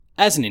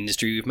As an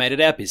industry, we've made it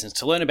our business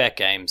to learn about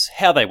games,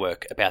 how they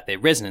work, about their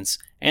resonance,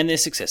 and their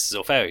successes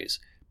or failures.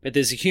 But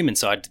there's a human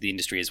side to the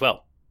industry as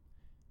well.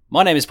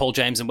 My name is Paul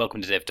James and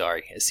welcome to Dev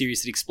Diary, a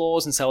series that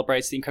explores and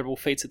celebrates the incredible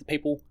feats of the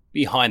people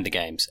behind the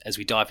games as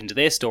we dive into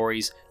their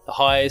stories, the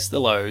highs,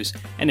 the lows,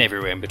 and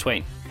everywhere in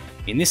between.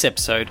 In this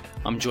episode,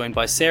 I'm joined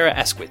by Sarah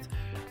Asquith,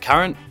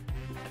 current,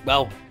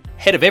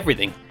 head of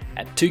everything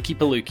at Tuki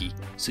Paluki,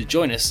 so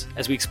join us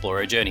as we explore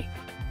her journey.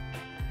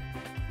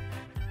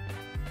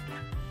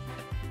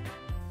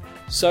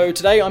 So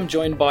today I'm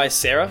joined by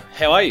Sarah.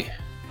 How are you?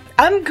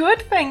 I'm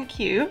good, thank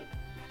you.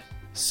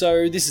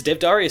 So this is Dev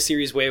Diary, a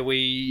series where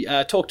we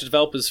talk to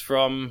developers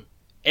from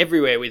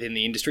everywhere within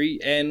the industry,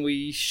 and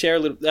we share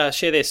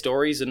their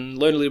stories and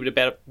learn a little bit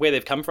about where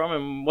they've come from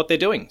and what they're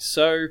doing.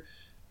 So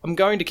I'm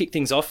going to kick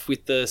things off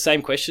with the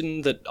same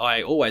question that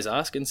I always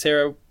ask. And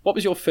Sarah, what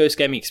was your first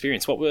gaming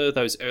experience? What were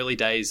those early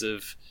days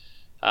of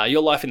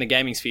your life in the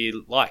gaming sphere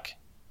like?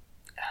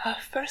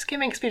 First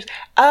gaming experience.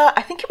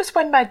 I think it was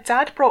when my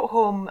dad brought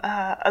home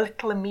a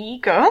little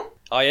Amiga.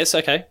 Oh yes,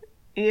 okay.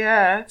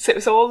 Yeah, so it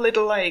was all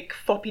little like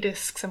floppy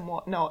disks and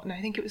whatnot, and I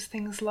think it was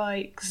things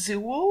like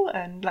Zool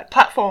and like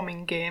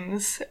platforming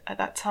games at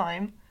that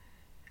time.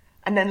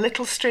 And then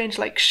little strange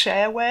like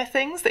shareware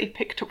things that he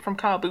picked up from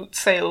car boot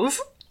sales.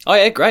 Oh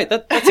yeah, great.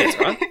 That sounds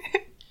right.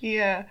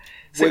 Yeah.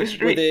 So were it was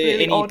there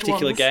really any odd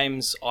particular ones.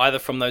 games either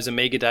from those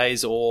Amiga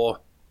days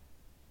or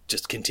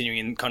just continuing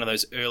in kind of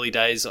those early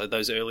days,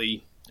 those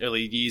early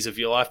years of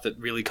your life that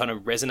really kind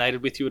of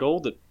resonated with you at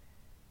all, that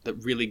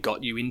really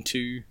got you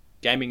into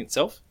gaming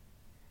itself?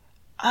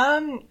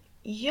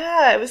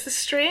 Yeah, it was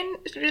the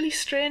really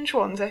strange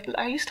ones.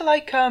 I used to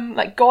like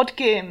God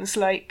games,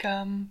 like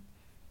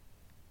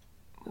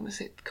what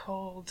was it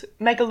called?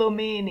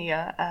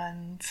 Megalomania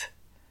and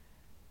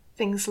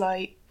things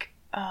like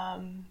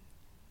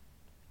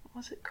what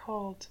was it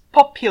called?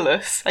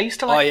 Populous. I used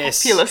to like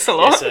Populous a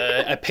lot.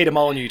 Yes, a Peter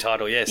Molyneux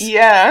title. Yes.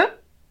 Yeah.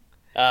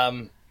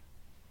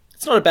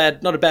 It's not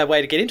a bad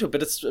way to get into it,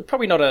 but it's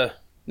probably not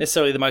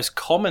necessarily the most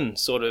common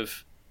sort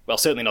of. Well,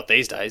 certainly not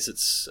these days.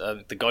 It's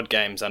the God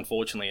games,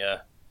 unfortunately,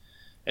 are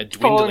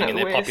dwindling in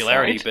their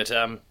popularity. But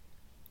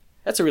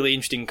that's a really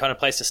interesting kind of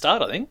place to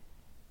start, I think.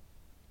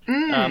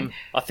 I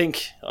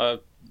think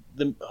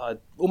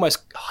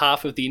almost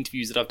half of the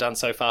interviews that I've done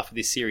so far for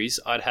this series,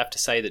 I'd have to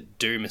say that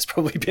Doom has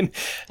probably been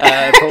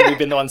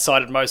the one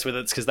cited most, whether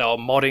it's because they were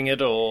modding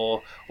it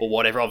or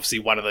whatever. Obviously,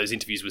 one of those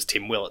interviews was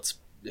Tim Willits,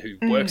 who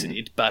works at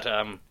it. But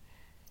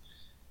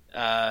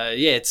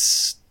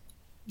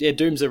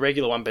Doom's a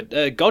regular one,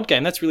 but God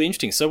Game, that's really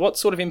interesting. So what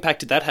sort of impact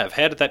did that have?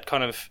 How did that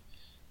kind of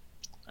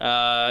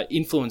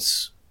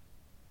influence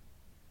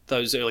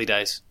those early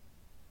days?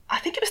 I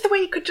think it was the way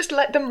you could just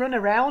let them run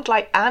around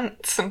like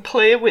ants and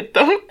play with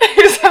them.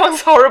 It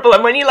sounds horrible.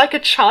 And when you're like a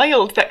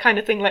child, that kind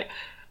of thing, like,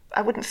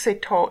 I wouldn't say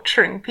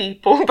torturing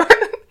people, but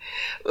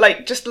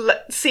like just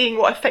seeing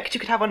what effect you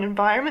could have on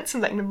environments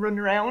and letting them run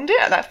around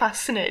it. That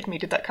fascinated me,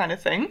 did that kind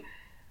of thing.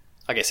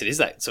 I guess it is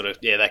that sort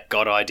of, that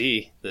God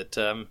idea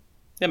that...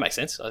 That makes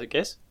sense, I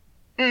guess.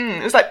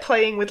 It was like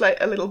playing with like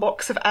a little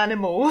box of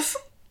animals.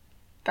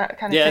 That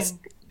kind of thing.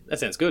 That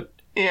sounds good.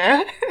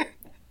 Yeah.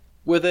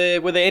 Were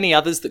there any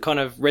others that kind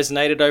of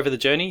resonated over the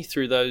journey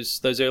through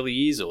those early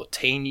years or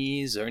teen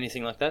years or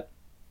anything like that?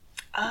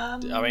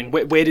 I mean,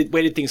 where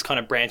did things kind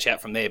of branch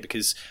out from there?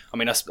 Because I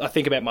mean, I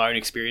think about my own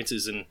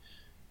experiences, and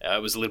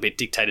it was a little bit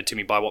dictated to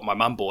me by what my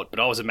mum bought. But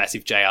I was a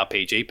massive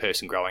JRPG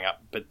person growing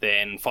up. But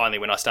then finally,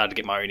 when I started to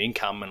get my own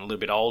income and a little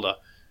bit older,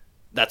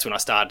 that's when I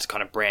started to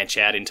kind of branch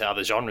out into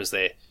other genres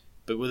there.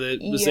 But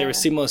was there a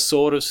similar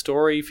sort of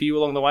story for you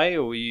along the way,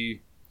 or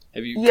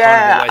have you kind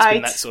of always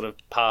been that sort of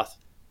path?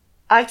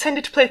 I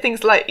tended to play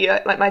things like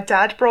my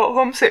dad brought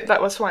home, so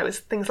that was why it was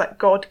things like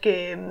God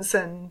games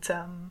and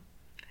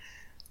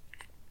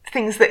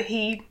things that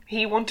he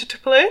wanted to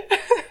play.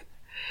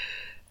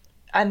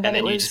 and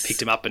then you just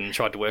picked him up and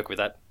tried to work with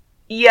that.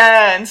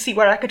 Yeah, and see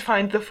where I could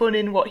find the fun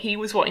in what he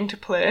was wanting to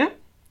play.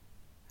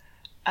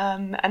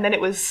 And then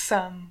it was...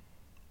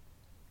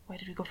 where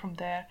did we go from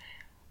there?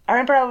 I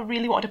remember I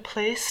really wanted a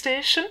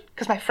PlayStation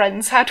because my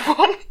friends had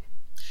one.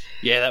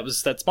 Yeah,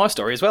 that's my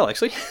story as well,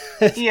 actually.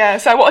 Yeah,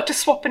 so I wanted to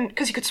swap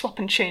because you could swap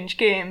and change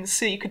games,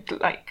 so you could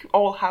like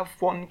all have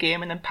one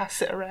game and then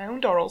pass it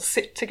around, or all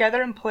sit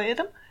together and play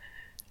them.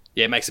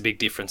 Yeah, it makes a big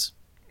difference.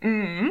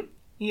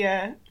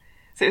 Yeah.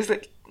 So it was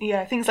like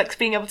things like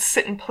being able to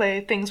sit and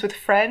play things with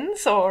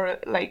friends, or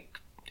like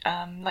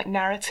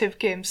narrative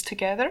games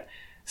together.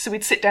 So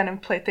we'd sit down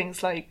and play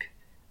things like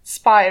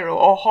Spyro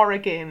or horror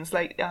games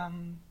like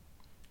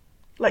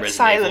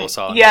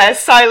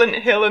Silent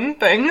Hill and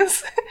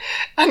things.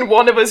 And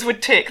one of us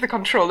would take the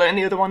controller and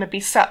the other one would be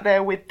sat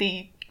there with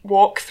the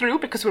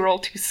walkthrough because we were all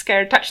too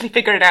scared to actually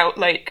figure it out,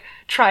 like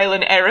trial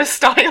and error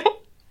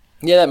style.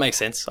 Yeah, that makes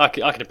sense. I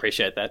can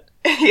appreciate that.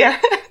 Yeah.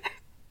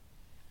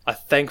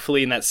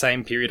 Thankfully in that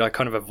same period I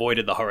kind of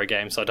avoided the horror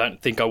games, so I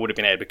don't think I would have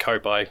been able to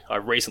cope. I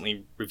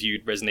recently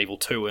reviewed Resident Evil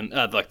 2 and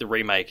the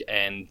remake,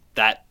 and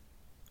that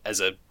as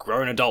a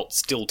grown adult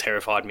still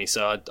terrified me,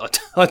 so I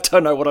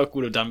don't know what I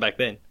would have done back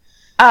then.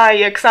 Ah,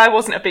 yeah, because I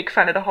wasn't a big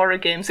fan of the horror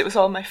games. It was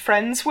all my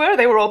friends were.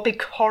 They were all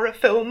big horror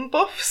film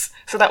buffs,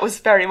 so that was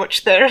very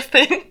much their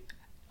thing.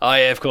 Oh,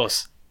 yeah, of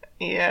course.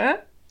 Yeah.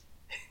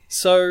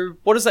 So,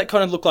 what does that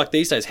kind of look like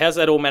these days? How's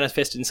that all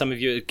manifested in some of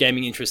your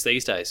gaming interests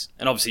these days?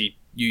 And obviously,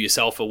 you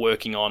yourself are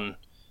working on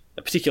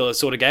a particular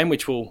sort of game,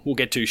 which we'll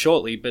get to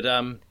shortly. But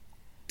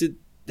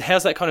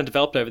how's that kind of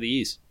developed over the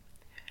years?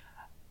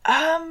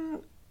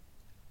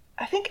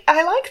 I think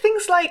I like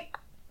things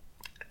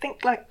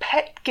like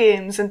pet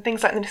games and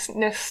things like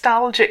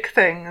nostalgic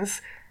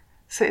things.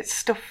 So it's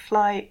stuff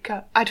like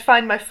I'd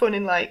find my fun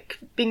in like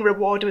being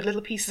rewarded with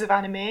little pieces of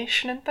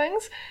animation and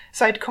things.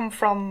 So I'd come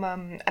from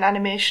an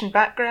animation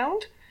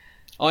background.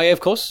 Oh yeah, of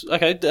course.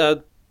 Okay,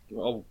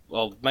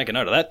 I'll make a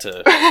note of that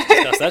to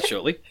discuss that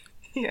shortly.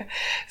 Yeah,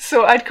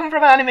 so I'd come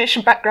from an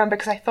animation background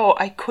because I thought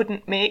I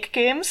couldn't make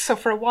games. So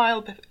for a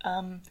while,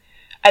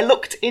 I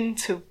looked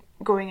into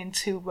going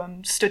into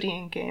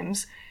studying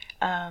games,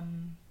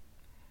 and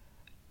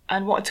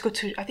wanted to go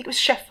to, I think it was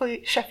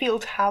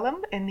Sheffield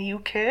Hallam in the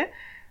UK.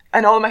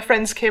 And all my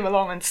friends came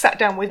along and sat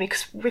down with me,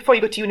 because before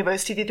you go to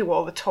university, they do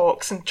all the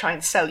talks and try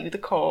and sell you the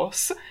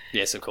course.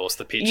 Yes, of course,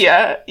 the pitch.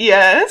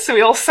 Yeah. So we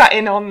all sat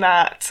in on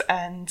that,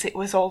 and it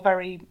was all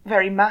very,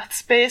 very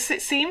maths-based,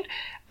 it seemed.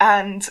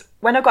 And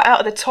when I got out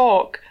of the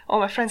talk,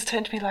 all my friends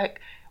turned to me like,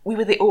 we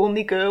were the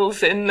only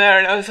girls in there,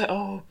 and I was like,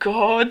 oh,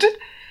 God.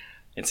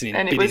 It's a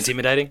bit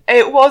intimidating.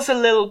 It was a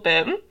little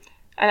bit,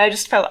 and I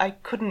just felt I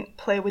couldn't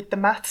play with the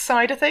math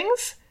side of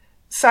things.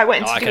 So I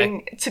went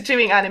into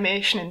doing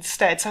animation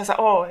instead. So I was like,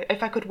 oh,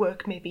 if I could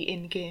work maybe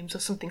in games or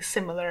something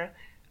similar,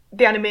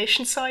 the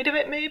animation side of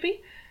it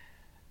maybe.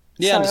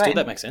 Yeah, so understood.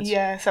 That makes sense.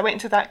 Yeah, so I went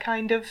into that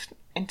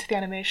into the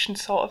animation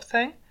sort of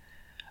thing.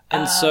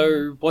 And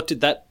so, what did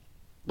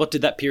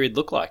that period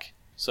look like?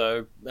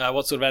 So,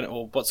 what sort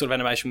of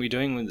animation were you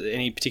doing?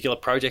 Any particular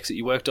projects that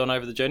you worked on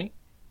over the journey?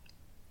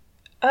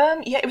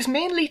 Yeah, it was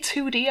mainly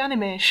 2D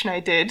animation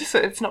I did, so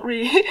it's not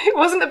really, it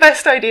wasn't the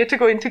best idea to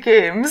go into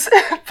games,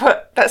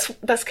 but that's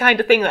the kind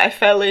of thing that I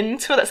fell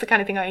into. That's the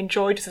kind of thing I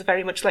enjoyed. It's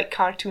very much like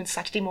cartoon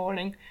Saturday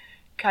morning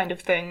kind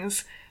of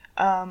things.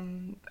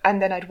 And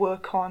then I'd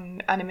work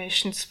on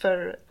animations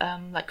for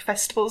like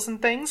festivals and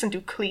things and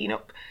do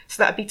cleanup.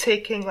 So that'd be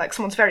taking like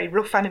someone's very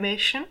rough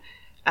animation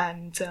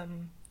and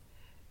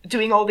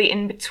doing all the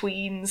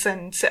in-betweens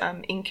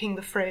and inking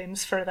the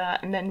frames for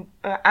that. And then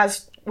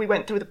as we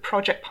went through the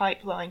project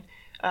pipeline,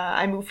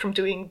 I moved from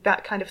doing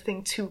that kind of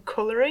thing to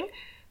colouring.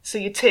 So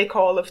you take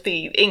all of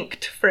the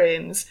inked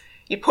frames,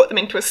 you put them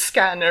into a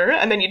scanner,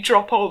 and then you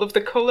drop all of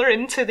the colour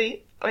into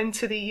the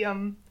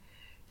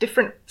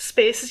different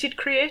spaces you'd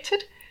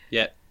created.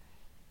 Yeah.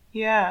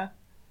 Yeah.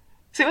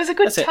 So it was a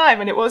good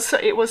time, and it was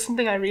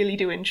something I really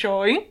do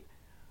enjoy.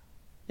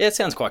 Yeah, it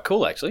sounds quite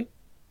cool, actually.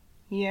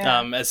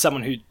 Yeah. As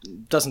someone who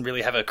doesn't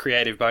really have a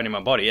creative bone in my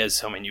body, you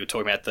were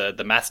talking about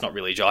the maths not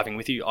really jiving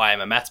with you. I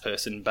am a maths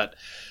person, but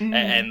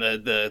and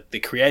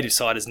the creative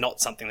side is not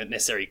something that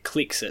necessarily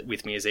clicks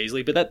with me as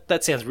easily. But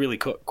that sounds really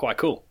quite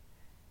cool.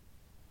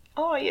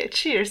 Oh yeah,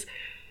 cheers.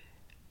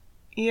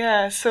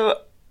 Yeah.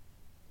 So,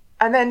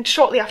 and then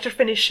shortly after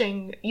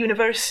finishing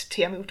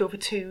university, I moved over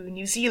to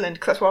New Zealand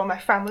because that's where all my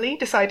family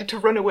decided to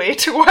run away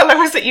to while I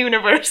was at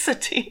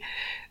university.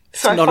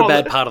 So it's not a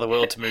bad part of the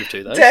world to move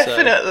to, though.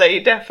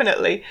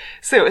 Definitely.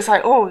 So it was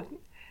like, oh,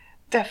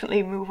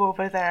 definitely move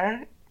over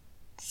there.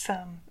 It's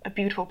a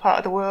beautiful part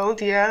of the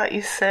world, yeah, like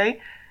you say.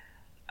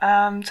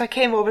 So I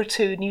came over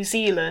to New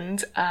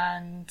Zealand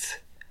and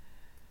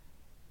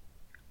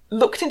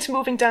looked into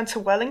moving down to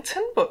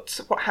Wellington, but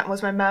what happened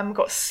was my mum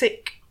got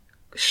sick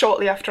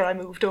shortly after I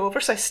moved over,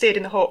 so I stayed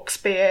in the Hawke's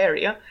Bay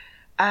area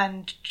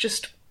and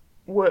just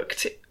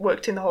worked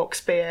in the Hawke's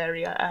Bay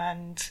area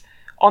and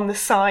on the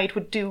side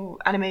would do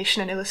animation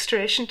and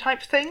illustration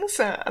type things,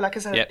 like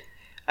as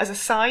a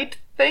side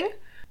thing.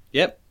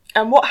 Yep.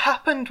 And what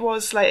happened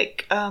was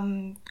like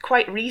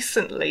quite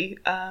recently,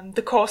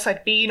 the course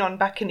I'd been on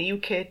back in the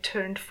UK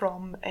turned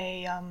from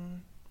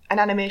an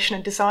animation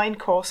and design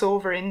course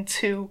over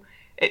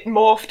it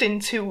morphed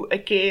into a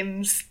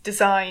games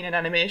design and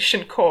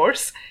animation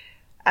course.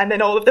 And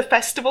then all of the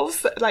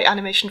festivals, like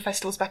animation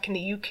festivals back in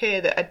the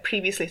UK that I'd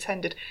previously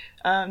attended,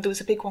 there was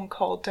a big one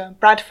called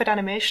Bradford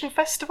Animation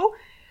Festival.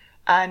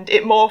 And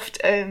it morphed,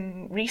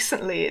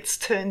 recently it's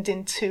turned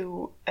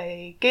into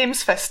a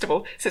games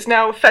festival. So it's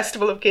now a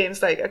festival of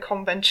games, like a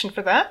convention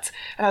for that.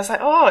 And I was like,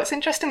 oh, it's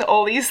interesting that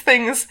all these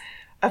things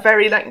are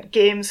very like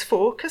games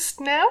focused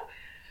now.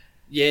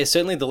 Yeah,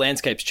 certainly the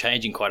landscape's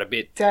changing quite a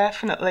bit.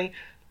 Definitely.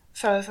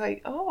 So I was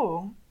like,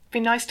 oh, it'd be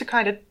nice to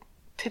kind of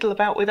tiddle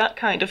about with that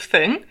kind of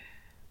thing.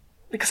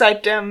 Because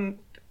I'd... yeah,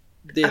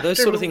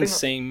 those sort of things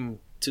seem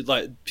to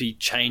like be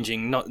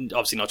changing, not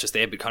just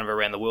there, but kind of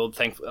around the world.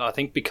 I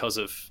think because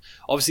of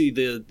obviously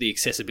the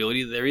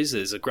accessibility that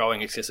there's a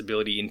growing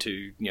accessibility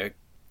into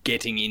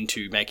getting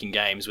into making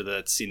games, whether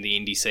it's in the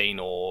indie scene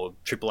or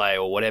AAA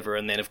or whatever.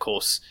 And then of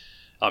course,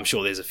 I'm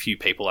sure there's a few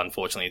people,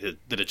 unfortunately,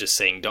 that are just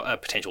seeing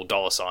potential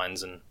dollar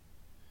signs and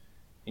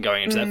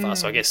going into that far.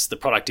 So I guess the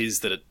product is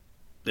that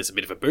there's a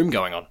bit of a boom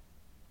going on.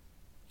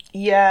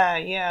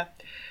 Yeah.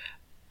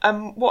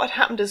 what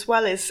had happened as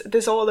well is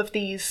there's all of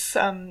these,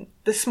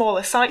 the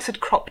smaller sites had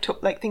cropped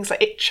up, like things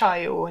like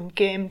itch.io and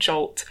Game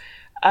Jolt.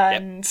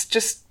 And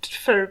just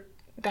for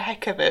the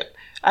heck of it,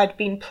 I'd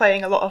been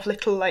playing a lot of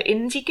little like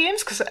indie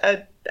games, because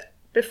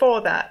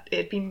before that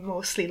it'd been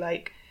mostly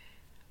like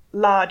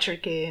larger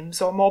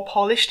games or more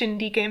polished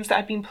indie games that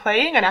I'd been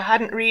playing, and I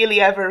hadn't really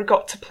ever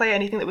got to play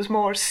anything that was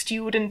more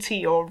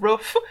studenty or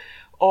rough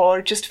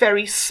or just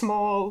very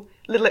small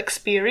little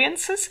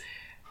experiences.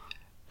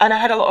 And I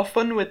had a lot of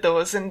fun with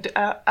those, and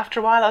after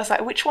a while I was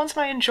like, which ones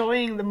am I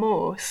enjoying the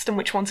most and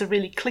which ones are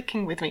really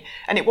clicking with me?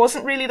 And it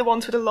wasn't really the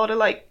ones with a lot of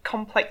like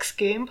complex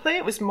gameplay,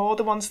 it was more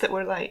the ones that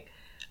were like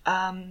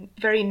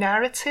very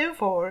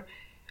narrative or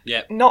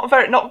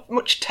not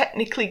much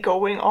technically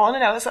going on.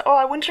 And I was like, oh,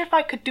 I wonder if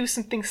I could do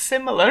something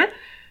similar.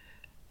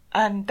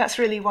 And that's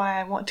really why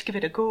I wanted to give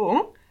it a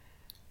go.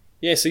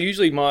 Yeah, so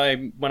usually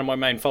one of my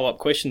main follow-up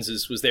questions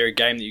is, was there a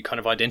game that you kind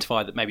of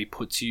identified that maybe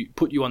put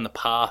you on the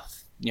path,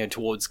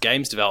 towards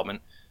games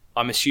development?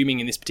 I'm assuming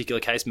in this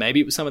particular case maybe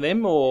it was some of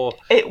them, or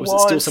was it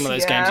still some of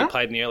those games you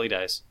played in the early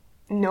days?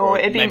 No, or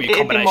maybe a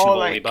combination of all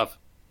the above.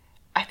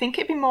 I think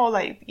it'd be more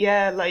like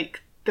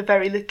the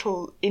very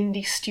little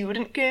indie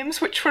student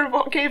games, which were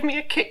what gave me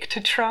a kick to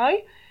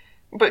try.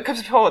 But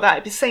because before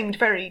that, it seemed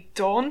very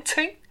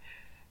daunting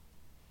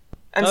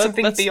and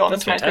something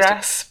beyond my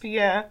grasp.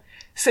 Yeah,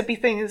 so it'd be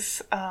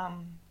things,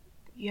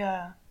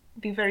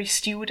 be very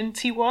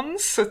studenty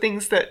ones. So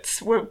things that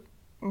were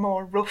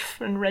more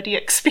rough and ready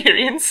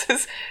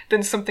experiences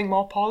than something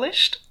more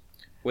polished.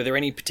 Were there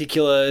any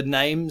particular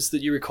names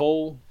that you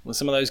recall with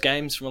some of those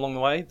games from along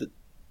the way, that,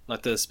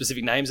 like the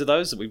specific names of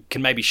those that we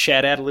can maybe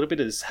shout out a little bit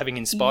as having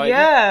inspired you?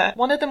 Yeah,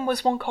 one of them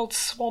was one called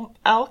Swamp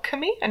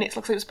Alchemy, and it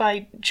looks like it was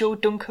by Joe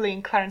Dunkley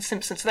and Clarence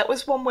Simpson. So that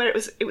was one where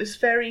it was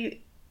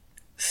very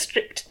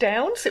stripped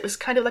down, so it was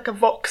kind of like a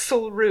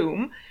voxel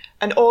room,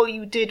 and all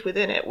you did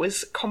within it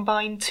was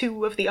combine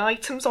two of the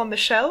items on the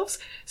shelves.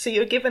 So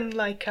you're given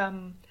like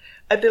a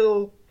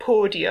little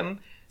podium,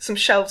 some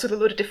shelves with a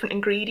load of different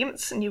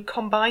ingredients, and you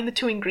combine the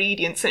two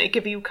ingredients and it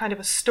give you kind of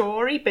a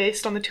story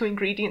based on the two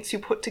ingredients you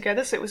put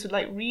together. So it was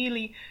like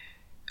really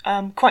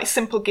quite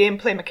simple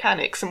gameplay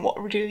mechanics, and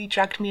what really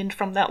dragged me in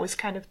from that was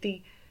kind of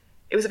it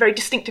was a very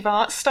distinctive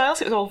art style,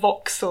 so it was all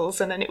voxels,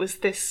 and then it was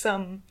this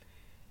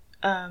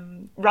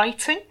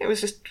writing. It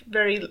was just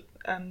very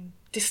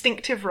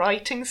distinctive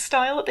writing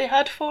style that they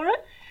had for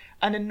it.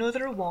 And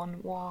another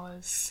one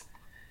was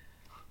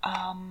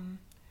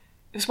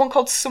there's one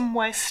called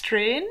Somewhere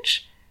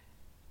Strange,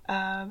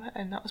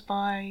 and that was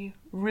by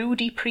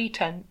Rudy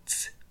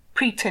Pretense,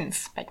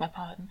 beg my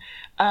pardon.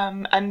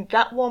 And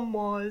that one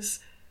was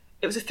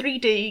a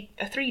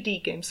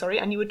 3D game,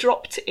 and you were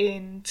dropped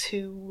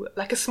into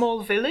like a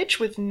small village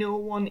with no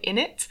one in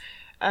it,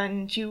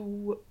 and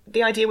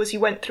the idea was you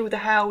went through the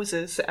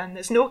houses and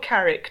there's no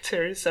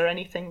characters or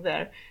anything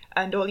there,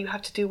 and all you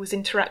had to do was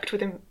interact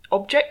with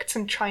objects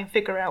and try and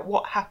figure out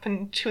what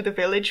happened to the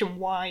village and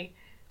why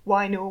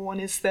no one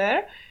is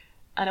there.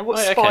 And I won't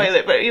spoil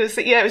it, but it was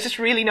just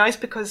really nice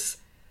because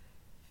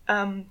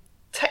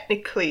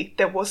technically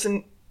there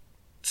wasn't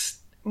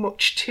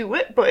much to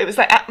it, but it was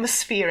like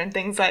atmosphere and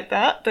things like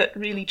that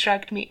really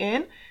dragged me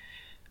in.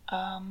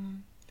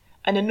 And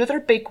another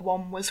big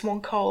one was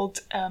one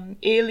called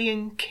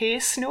Alien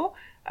K-Snow,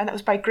 and that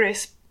was by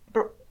Grace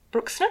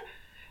Bruxner.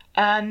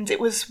 And it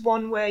was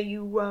one where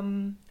you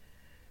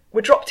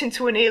were dropped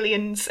into an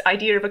alien's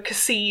idea of a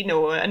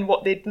casino and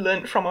what they'd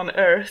learnt from on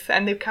Earth,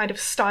 and they've kind of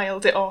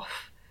styled it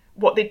off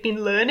what they'd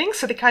been learning,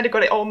 so they kind of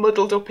got it all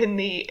muddled up in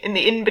the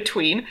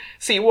in-between.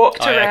 So you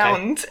walked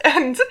around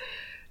and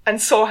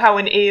saw how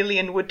an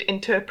alien would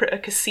interpret a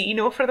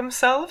casino for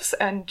themselves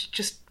and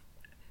just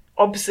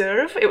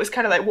observe. It was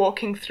kind of like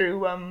walking through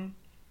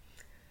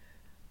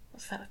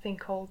what's that thing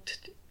called?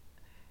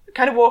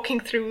 Kind of walking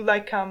through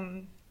like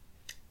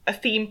a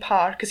theme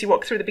park, as you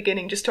walk through the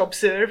beginning, just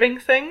observing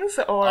things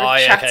or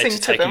chatting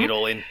to them. It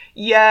all in.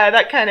 Yeah,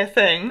 that kind of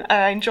thing.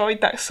 I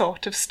enjoyed that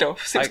sort of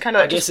stuff. So it's kind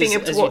of like just being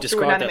able to walk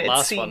through an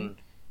animated scene.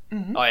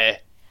 Mm-hmm. Oh yeah,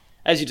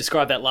 as you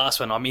described that last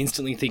one, I'm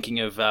instantly thinking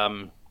of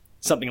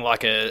something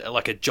like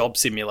a job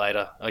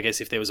simulator. I guess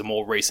if there was a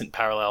more recent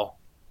parallel,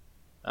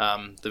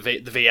 the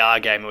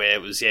VR game where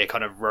it was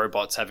kind of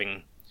robots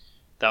having.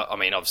 I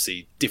mean,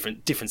 obviously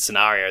different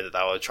scenario that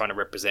they were trying to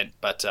represent,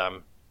 but.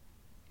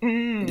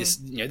 This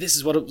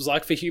is what it was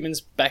like for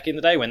humans back in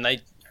the day when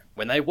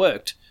they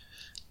worked.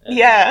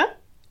 And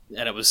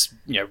it was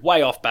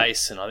way off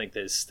base. And I think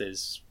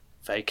there's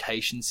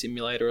Vacation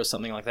Simulator or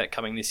something like that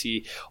coming this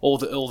year. All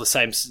the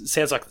same.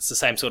 Sounds like it's the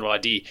same sort of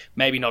idea.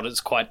 Maybe not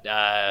as quite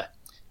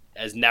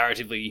as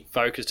narratively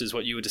focused as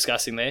what you were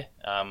discussing there.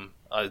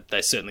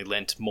 They certainly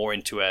lent more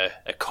into a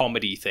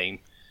comedy theme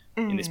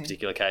in this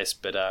particular case,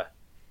 but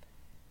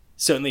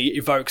certainly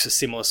evokes a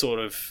similar sort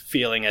of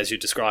feeling as you're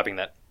describing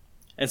that.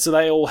 And so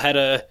they all had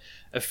a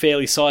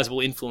fairly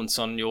sizable influence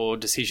on your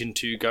decision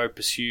to go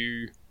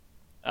pursue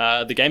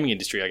the gaming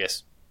industry, I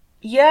guess.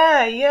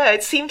 Yeah.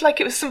 It seemed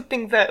like it was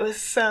something that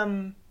was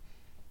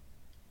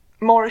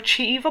more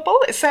achievable.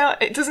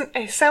 It doesn't.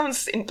 It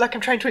sounds like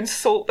I'm trying to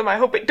insult them. I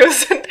hope it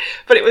doesn't.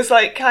 But it was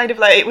like kind of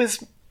like it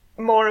was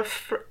more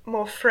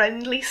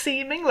friendly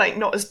seeming, like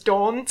not as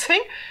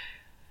daunting.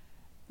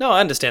 No, I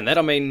understand that.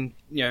 I mean,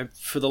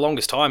 for the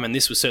longest time, and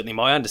this was certainly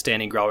my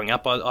understanding growing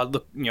up. I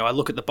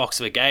look at the box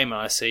of a game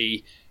and I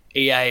see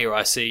EA or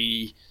I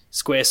see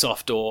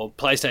Squaresoft or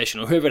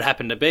PlayStation or whoever it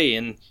happened to be,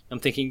 and I'm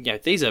thinking,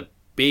 these are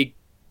big,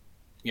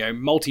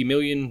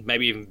 multi-million,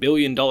 maybe even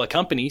billion-dollar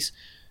companies.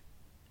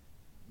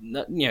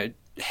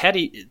 How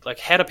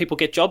do people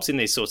get jobs in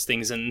these sorts of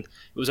things? And it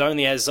was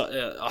only as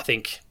I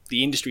think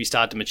the industry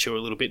started to mature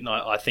a little bit, and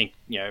I think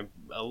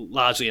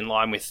largely in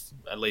line with,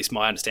 at least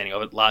my understanding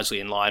of it, largely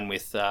in line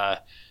with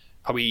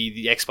probably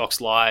the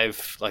Xbox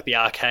Live, like the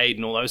arcade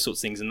and all those sorts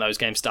of things, and those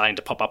games starting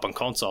to pop up on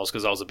consoles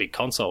because I was a big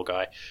console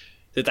guy.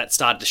 That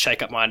started to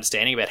shake up my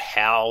understanding about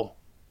how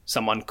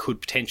someone could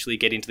potentially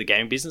get into the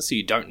game business. So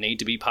you don't need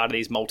to be part of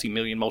these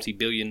multi-million,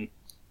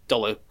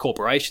 multi-billion-dollar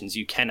corporations.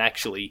 You can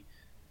actually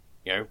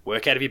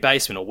work out of your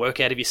basement or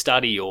work out of your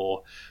study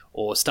or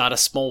start a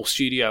small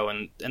studio,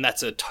 and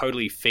that's a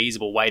totally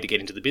feasible way to get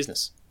into the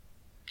business.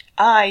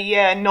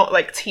 Yeah, not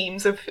like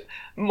teams of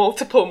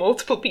multiple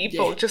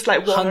people, just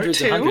like one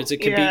hundreds or two. And hundreds.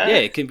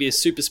 It can be a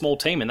super small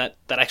team, and that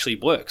actually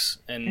works.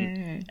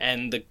 And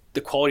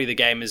the quality of the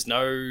game is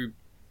no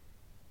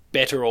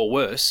better or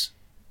worse.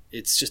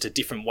 It's just a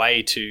different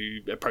way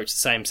to approach the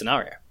same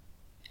scenario.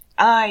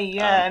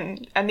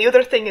 And the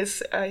other thing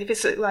is, if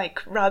it's like,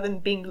 rather than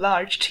being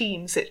large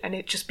teams and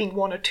it just being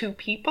one or two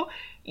people,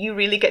 you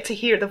really get to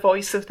hear the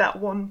voice of that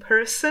one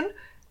person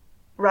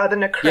rather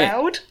than a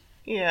crowd.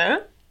 Yeah,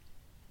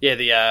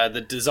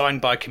 the design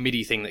by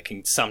committee thing that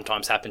can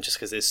sometimes happen just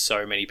because there's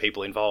so many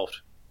people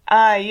involved.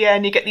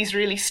 And you get these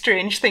really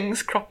strange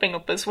things cropping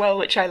up as well,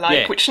 which I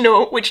like, which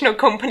no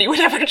company would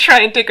ever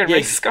try and take a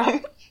risk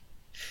on.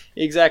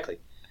 Exactly.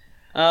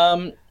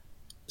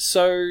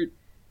 So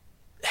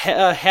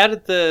how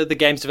did the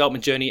game's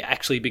development journey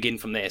actually begin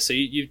from there? So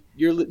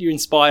you're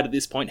inspired at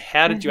this point.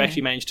 How did you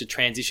actually manage to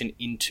transition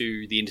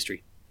into the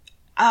industry?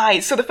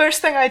 So the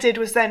first thing I did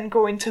was then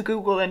go into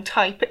Google and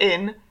type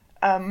in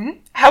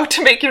how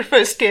to make your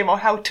first game or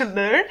how to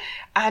learn.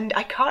 And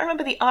I can't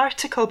remember the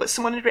article, but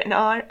someone had written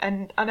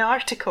an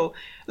article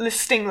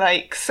listing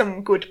like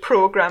some good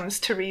programs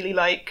to really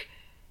like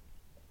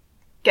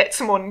get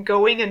someone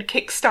going and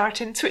kickstart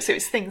into it. So it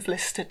was things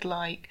listed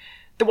like,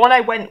 the one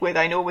I went with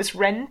I know was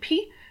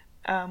Ren'Py,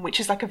 which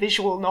is like a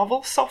visual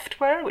novel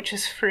software, which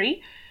is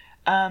free.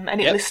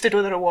 And it listed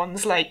other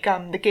ones like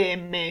the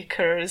Game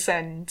Makers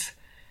and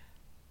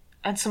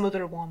some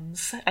other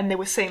ones. And they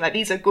were saying like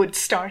these are good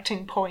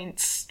starting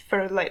points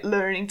for like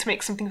learning to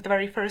make something for the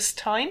very first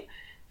time.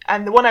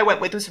 And the one I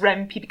went with was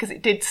Ren'Py because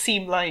it did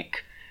seem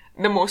like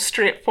the most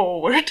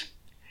straightforward.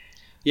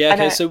 Yeah,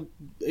 okay, so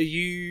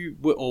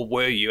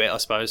were you, I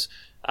suppose,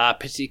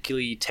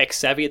 particularly tech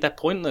savvy at that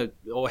point?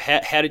 Or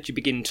how did you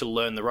begin to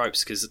learn the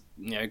ropes? Because,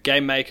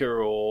 Game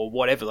Maker or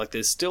whatever, like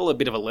there's still a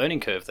bit of a learning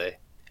curve there.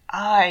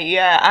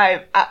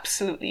 I've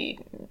absolutely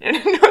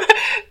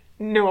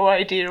no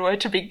idea where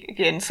to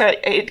begin. So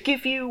it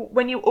gives you,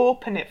 when you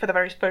open it for the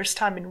very first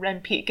time in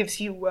Ren'Py, it gives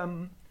you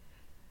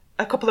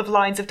a couple of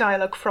lines of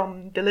dialogue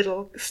from the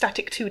little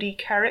static 2D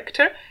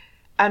character.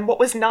 And what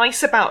was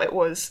nice about it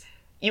was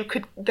you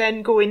could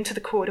then go into the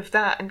code of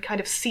that and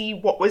kind of see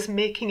what was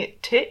making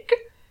it tick.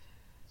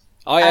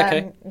 Oh, yeah,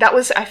 okay.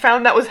 I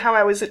found that was how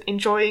I was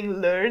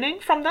enjoying learning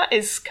from that,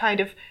 is kind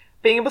of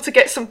being able to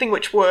get something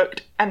which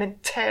worked and then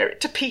tear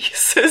it to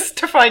pieces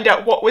to find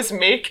out what was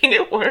making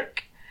it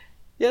work.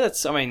 Yeah,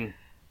 that's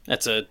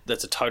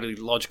a totally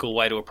logical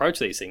way to approach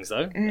these things,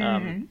 though.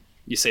 Mm-hmm.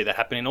 You see that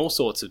happen in all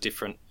sorts of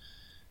different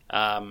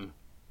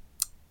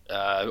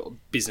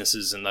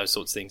businesses and those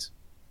sorts of things.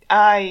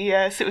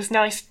 Yes, it was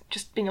nice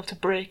just being able to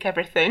break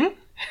everything.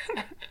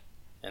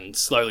 And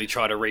slowly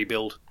try to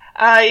rebuild.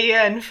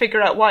 And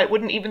figure out why it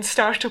wouldn't even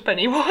start up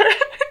anymore.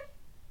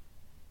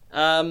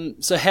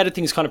 So how did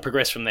things kind of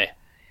progress from there?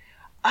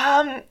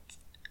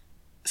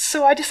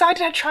 So I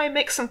decided I'd try and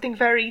make something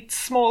very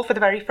small for the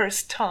very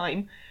first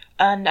time.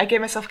 And I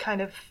gave myself kind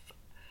of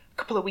a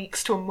couple of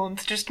weeks to a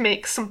month to just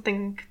make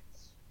something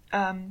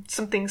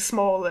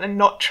small and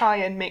not try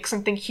and make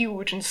something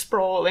huge and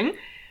sprawling.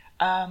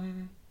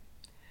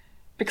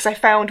 Because I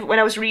found when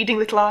I was reading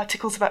little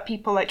articles about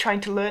people like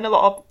trying to learn, a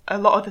lot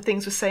of the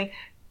things were saying,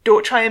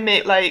 don't try and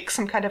make like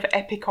some kind of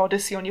epic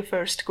odyssey on your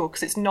first go,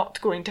 because it's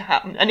not going to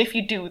happen. And if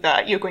you do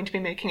that, you're going to be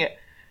making it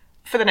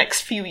for the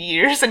next few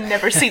years and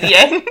never see the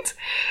end.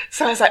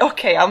 So I was like,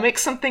 okay, I'll make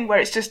something where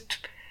it's just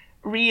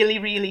really,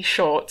 really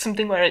short,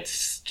 something where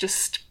it's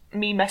just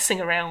me messing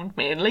around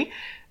mainly.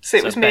 So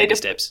it was made up,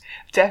 steps.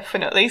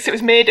 Definitely. So it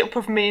was made up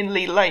of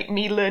mainly like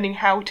me learning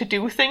how to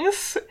do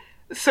things.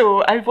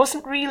 So I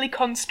wasn't really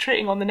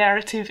concentrating on the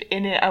narrative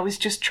in it. I was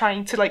just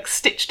trying to like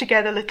stitch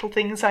together little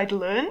things I'd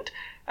learned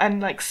and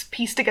like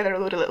piece together a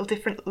load of little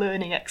different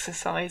learning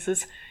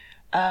exercises.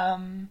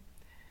 And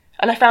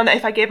I found that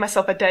if I gave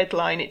myself a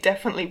deadline, it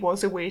definitely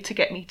was a way to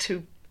get me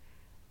to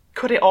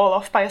cut it all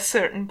off by a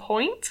certain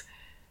point.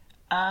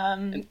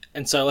 And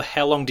so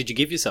how long did you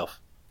give yourself?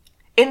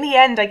 In the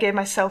end, I gave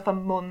myself a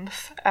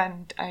month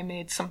and I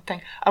made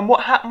something. And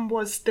what happened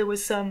was there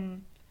was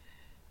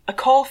a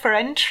call for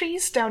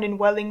entries down in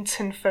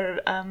Wellington for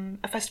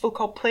a festival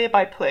called Play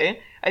by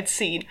Play I'd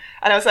seen.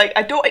 And I was like,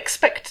 I don't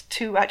expect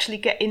to actually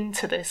get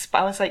into this, but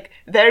I was like,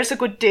 there's a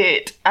good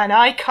date and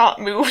I can't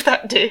move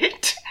that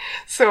date.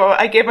 So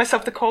I gave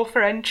myself the call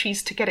for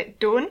entries to get it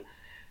done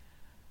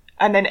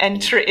and then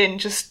enter it in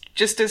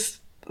just as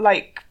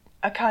like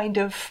a kind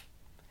of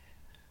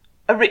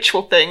a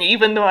ritual thing,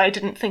 even though I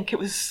didn't think it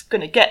was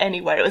going to get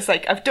anywhere. It was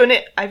like, I've done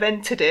it, I've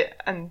entered it,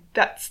 and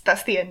that's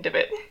the end of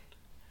it.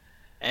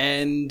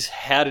 And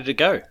how did it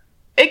go?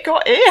 It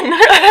got in.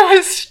 I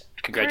was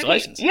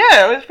Congratulations.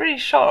 I was pretty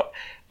shocked.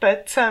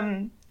 But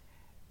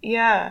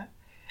yeah.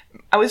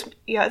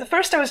 At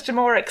first I was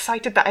more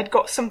excited that I'd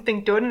got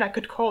something done and I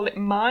could call it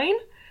mine.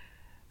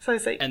 So I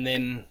was like, and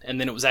then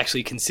it was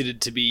actually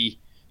considered to be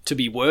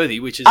worthy,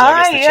 which is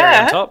I guess the cherry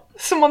on top.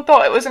 Someone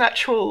thought it was an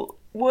actual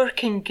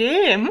working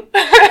game,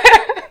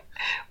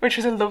 which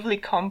was a lovely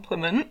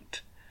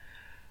compliment.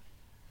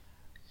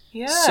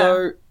 Yeah.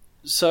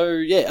 So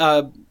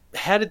yeah,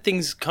 how did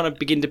things kind of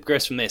begin to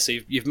progress from there? So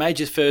you've made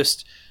your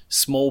first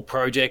small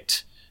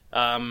project.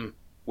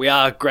 We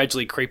are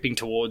gradually creeping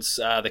towards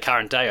the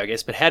current day, I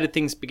guess. But how did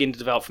things begin to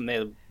develop from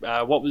there?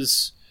 What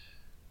was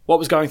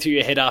going through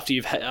your head after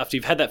you've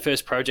had that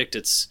first project?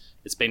 It's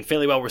been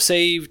fairly well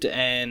received,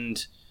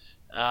 and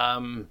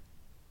I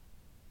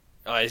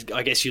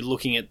guess you're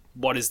looking at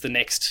what's the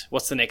next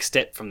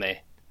step from there?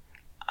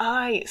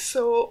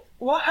 So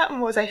what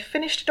happened was I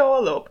finished it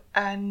all up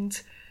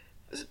and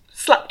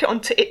slapped it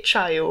onto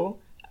itch.io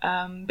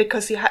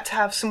because you had to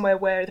have somewhere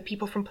where the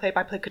people from Play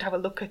by Play could have a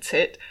look at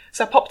it.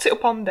 So I popped it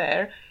up on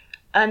there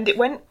and it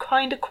went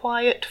kind of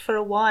quiet for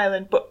a while,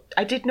 but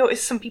I did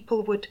notice some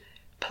people would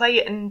play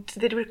it and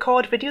they'd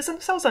record videos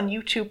themselves on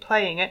YouTube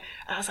playing it.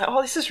 And I was like,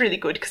 oh, this is really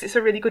good because it's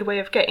a really good way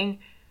of getting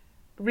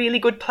really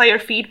good player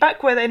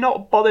feedback where they're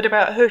not bothered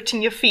about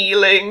hurting your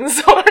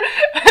feelings or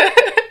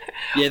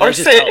yeah, they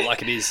just felt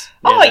like it is.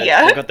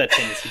 Yeah, they got that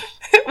tendency.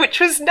 Which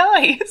was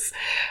nice.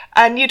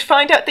 And you'd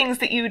find out things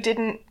that you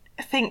didn't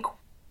think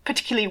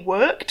particularly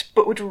worked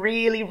but would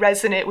really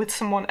resonate with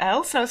someone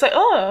else. And I was like,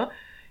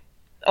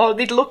 or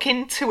they'd look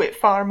into it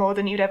far more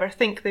than you'd ever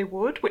think they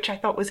would, which I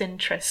thought was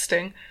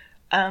interesting.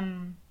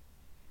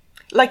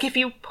 Like if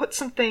you put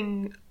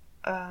something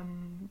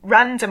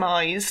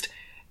randomized,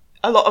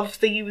 a lot of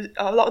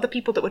the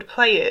people that would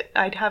play it,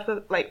 I'd have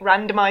like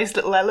randomized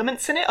little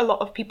elements in it. A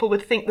lot of people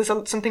would think there's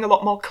something a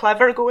lot more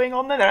clever going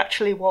on than there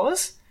actually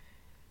was.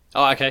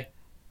 Oh, okay.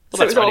 Well,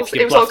 so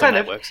it was all kind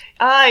of so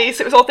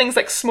it was all things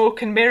like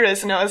smoke and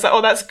mirrors, and I was like,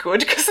 oh, that's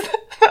good because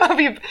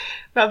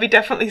that'll be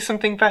definitely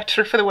something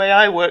better for the way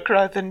I work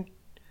rather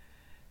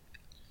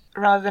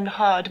than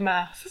hard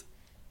math.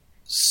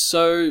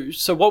 So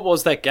what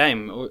was that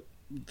game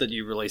that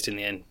you released in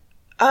the end?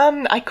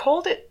 I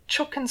called it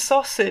Chuck and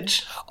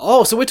Sausage.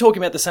 Oh, so we're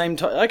talking about the same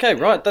time. Okay,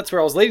 right. That's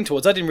where I was leading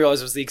towards. I didn't realise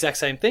it was the exact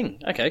same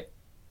thing. Okay.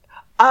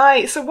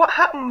 So what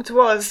happened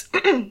was...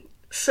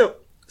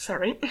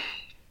 sorry.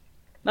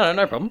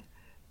 No problem.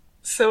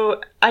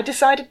 So I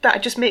decided that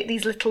I'd just make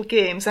these little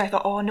games, and I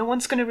thought, oh, no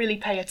one's going to really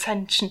pay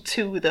attention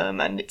to them,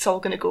 and it's all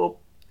going to go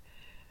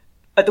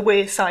at the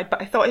wayside.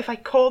 But I thought if I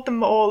called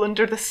them all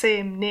under the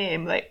same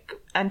name, like...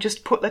 and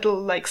just put little,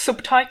 like,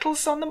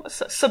 subtitles on them,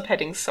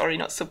 subheadings, sorry,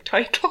 not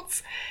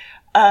subtitles,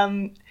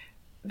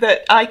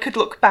 that I could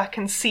look back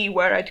and see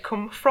where I'd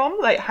come from,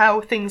 like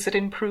how things had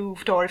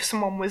improved, or if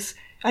someone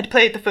had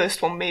played the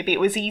first one, maybe it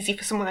was easy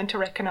for someone then to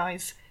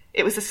recognise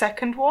it was the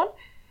second one.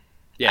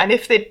 Yeah. And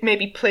if they'd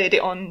maybe played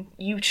it on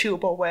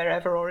YouTube or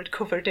wherever, or had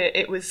covered it,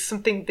 it was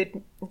something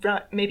they'd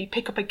maybe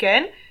pick up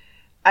again,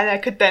 and I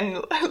could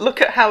then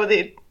look at how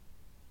they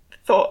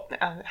thought,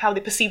 how they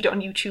perceived it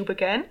on YouTube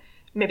again.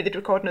 Maybe they'd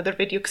record another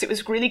video, because it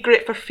was really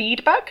great for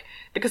feedback,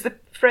 because the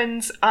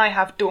friends I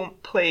have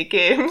don't play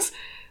games,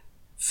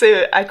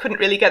 so I couldn't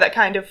really get that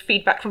kind of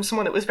feedback from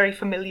someone that was very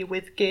familiar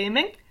with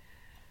gaming.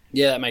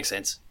 Yeah, that makes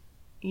sense.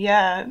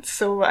 Yeah,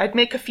 so I'd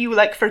make a few,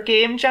 like, for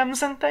game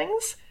jams and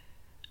things,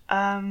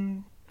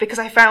 because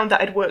I found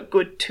that I'd work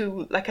good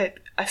to, like,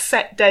 a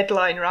set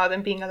deadline rather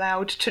than being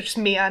allowed to just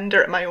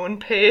meander at my own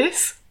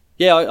pace.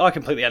 Yeah, I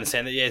completely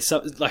understand that. Yeah,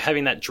 so, like,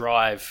 having that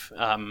drive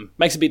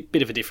makes a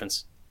bit of a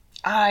difference.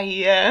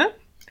 Yeah.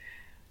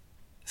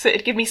 So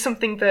it'd give me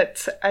something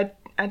that I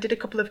did a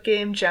couple of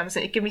game jams,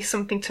 and it'd give me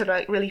something to,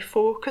 like, really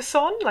focus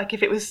on, like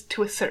if it was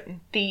to a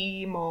certain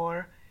theme,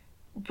 or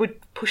would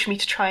push me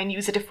to try and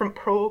use a different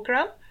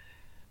program.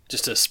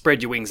 Just to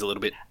spread your wings a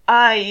little bit.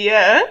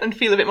 Yeah, and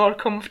feel a bit more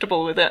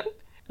comfortable with it.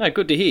 Oh,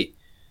 good to hear.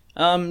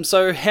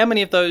 So how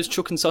many of those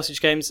Chuck and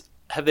Sausage games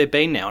have there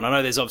been now? And I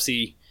know there's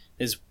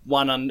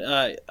one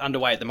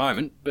underway at the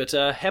moment, but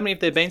how many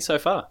have there been so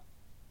far?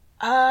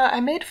 I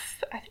made,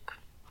 I think,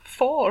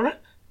 4.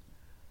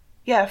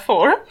 Yeah,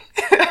 4.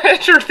 I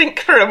had to think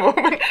for a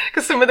moment,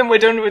 because some of them were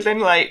done within,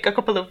 like, a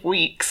couple of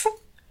weeks.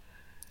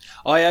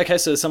 Oh, yeah, okay,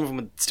 so some of them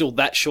were still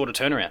that short a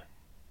turnaround.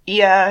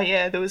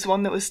 Yeah, there was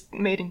one that was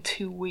made in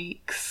 2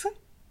 weeks.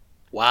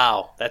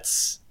 Wow,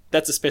 that's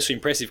especially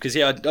impressive because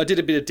I did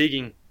a bit of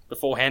digging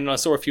beforehand and I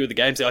saw a few of the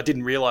games that I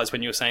didn't realise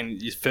when you were saying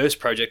your first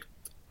project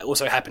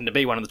also happened to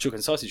be one of the Chook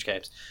and Sausage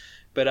games.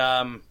 But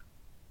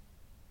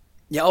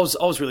yeah, I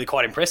was really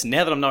quite impressed. And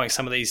now that I'm knowing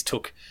some of these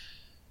took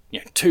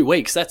 2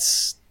 weeks,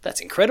 that's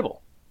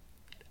incredible.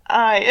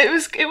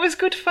 It was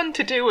good fun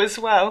to do as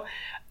well.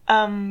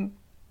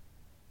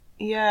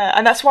 Yeah,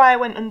 and that's why I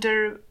went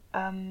under.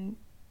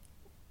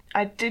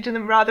 I did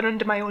them rather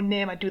under my own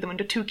name. I do them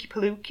under Tuki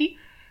Paluki,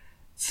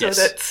 so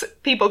that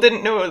people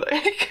didn't know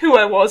who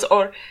I was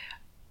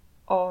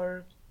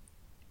or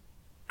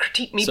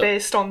critique me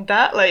based on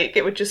that. Like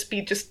it would just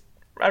be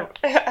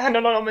an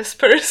anonymous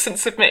person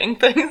submitting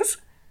things.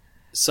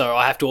 So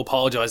I have to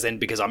apologise then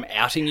because I'm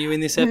outing you in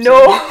this episode?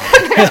 No,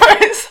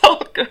 it's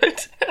all good.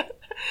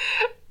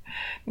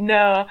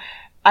 No,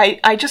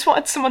 I just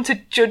wanted someone to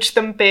judge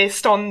them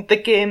based on the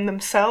game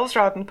themselves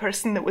rather than the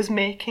person that was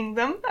making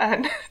them.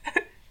 And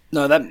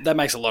no, that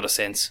makes a lot of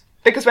sense.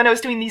 Because when I was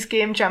doing these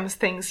game jams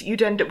things,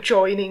 you'd end up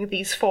joining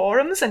these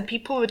forums and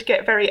people would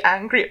get very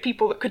angry at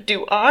people that could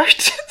do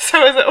art.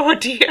 So I was like, oh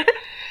dear.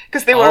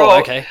 Because they were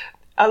okay.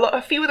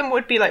 A few of them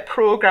would be like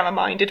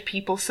programmer-minded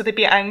people, so they'd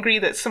be angry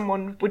that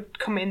someone would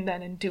come in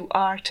then and do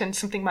art and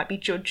something might be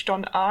judged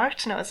on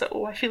art. And I was like,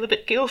 oh, I feel a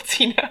bit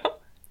guilty now.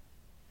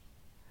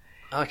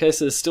 Okay,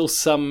 so there's still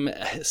some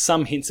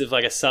hints of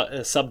like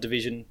a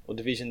subdivision or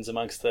divisions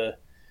amongst the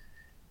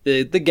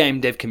game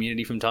dev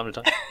community from time to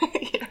time.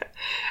 Yeah.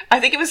 I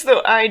think it was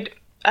though I'd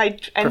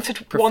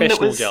entered one that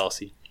was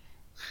jealousy.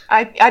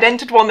 I'd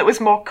entered one that was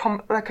more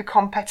like a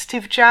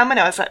competitive jam, and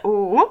I was like,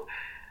 oh,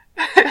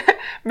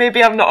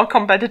 maybe I'm not a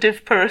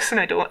competitive person.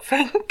 I don't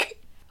think.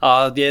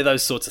 Yeah,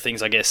 those sorts of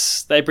things. I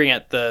guess they bring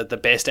out the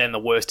best and the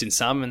worst in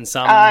some, and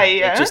some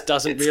it just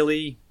doesn't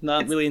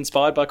not really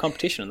inspired by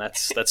competition, and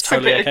that's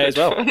totally okay as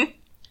well. Fun.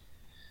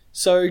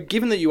 So,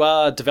 given that you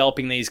are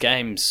developing these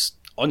games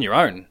on your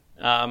own,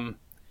 how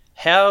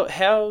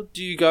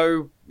do you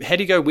go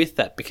with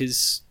that?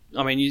 Because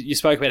I mean, you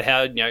spoke about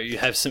how you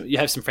have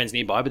some friends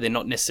nearby, but they're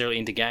not necessarily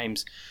into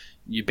games.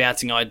 You're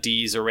bouncing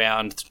ideas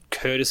around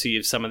courtesy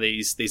of some of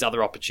these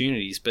other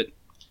opportunities, but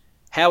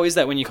how is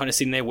that when you're kind of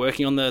sitting there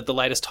working on the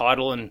latest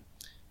title, and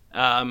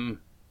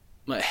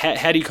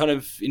how do you kind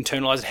of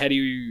internalize it? How do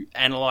you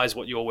analyze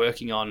what you're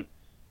working on,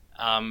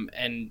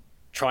 and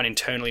try and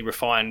internally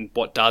refine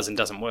what does and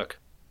doesn't work?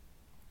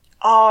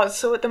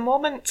 So at the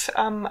moment,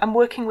 I'm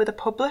working with a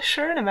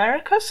publisher in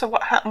America. So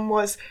what happened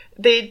was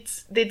they'd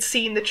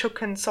seen the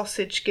Chook and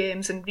Sausage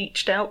games and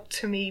reached out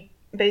to me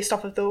based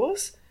off of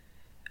those.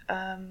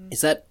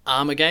 Is that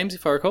Armour Games,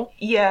 if I recall?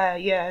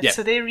 Yeah.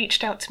 So they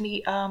reached out to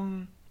me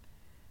about,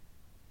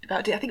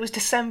 I think it was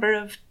December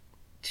of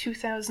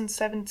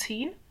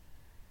 2017.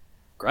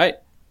 Great.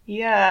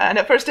 Yeah, and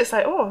at first it's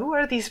like, oh, who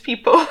are these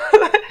people?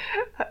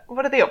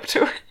 What are they up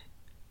to?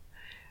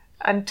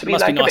 And to it be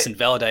must like be nice and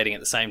validating at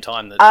the same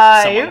time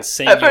that someone's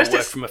seeing your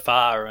work from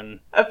afar.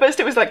 And at first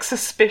it was like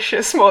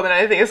suspicious more than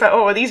anything. It's like,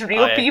 oh, are these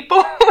real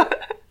people?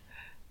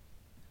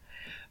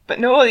 But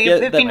no,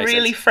 they've been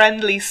really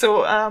friendly.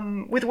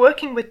 So with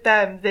working with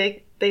them,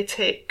 they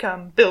take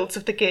builds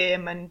of the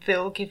game and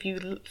they'll give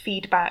you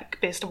feedback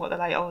based on what they're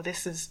like. Oh,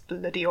 this is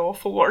bloody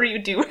awful. What are you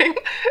doing?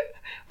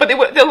 But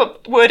they'll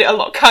word it a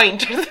lot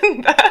kinder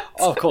than that.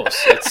 Oh, of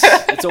course,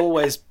 it's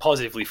always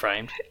positively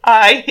framed.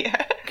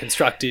 Yeah.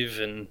 Constructive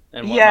and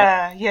whatnot.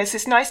 Yeah, yes,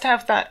 it's nice to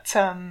have that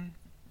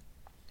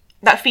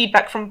that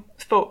feedback from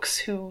folks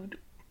who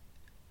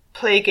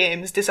play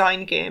games,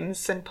 design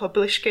games, and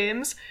publish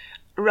games,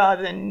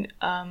 rather than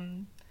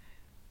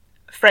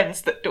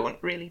friends that don't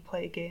really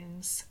play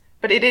games.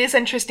 But it is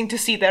interesting to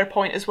see their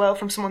point as well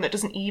from someone that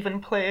doesn't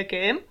even play a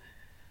game.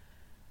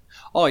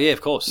 Oh yeah,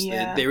 of course.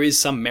 Yeah. There is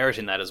some merit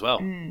in that as well.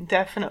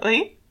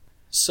 Definitely.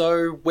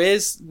 So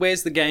where's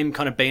the game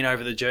kind of been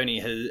over the journey?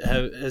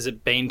 Has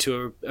it been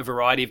to a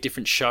variety of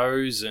different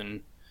shows,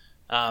 and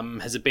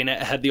has it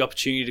had the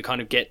opportunity to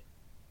kind of get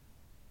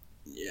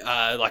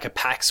like a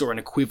PAX or an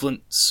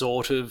equivalent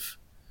sort of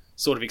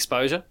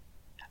exposure?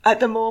 At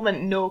the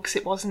moment, no,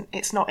 because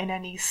it's not in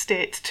any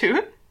state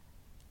to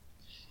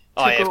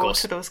of go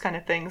course. to those kind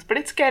of things. But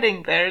it's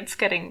getting there. It's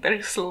getting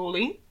there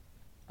slowly.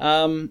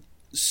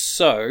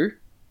 So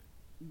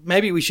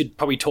maybe we should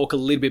probably talk a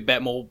little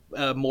bit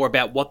more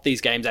about what these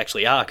games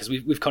actually are, because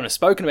we've kind of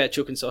spoken about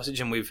Chook and Sausage,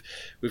 and we've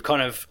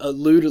kind of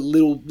alluded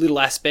little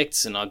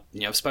aspects, and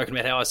I've spoken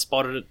about how I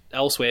spotted it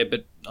elsewhere,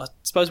 but I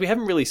suppose we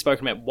haven't really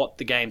spoken about what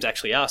the games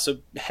actually are. So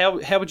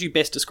how would you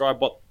best describe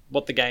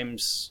what the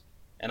games,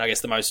 and I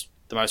guess the most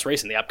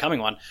recent, the upcoming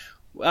one,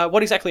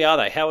 what exactly are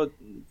they? How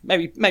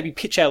maybe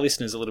pitch our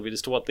listeners a little bit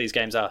as to what these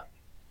games are.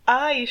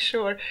 Aye,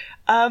 sure.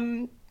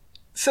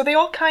 So they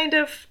all kind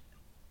of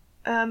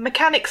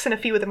mechanics in a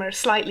few of them are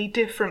slightly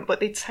different, but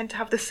they tend to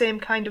have the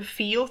same kind of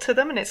feel to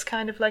them, and it's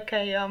kind of like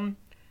a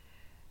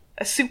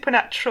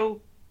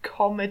supernatural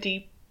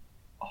comedy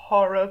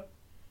horror,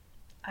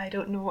 I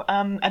don't know,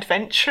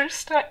 adventure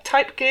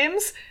type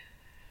games.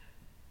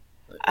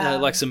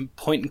 Like some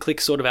point and click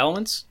sort of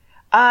elements?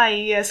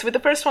 Yes. With the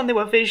first one, they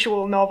were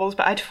visual novels,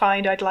 but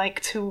I'd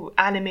like to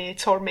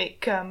animate or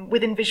make,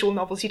 within visual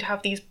novels, you'd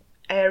have these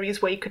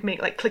areas where you could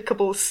make like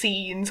clickable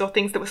scenes or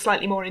things that were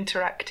slightly more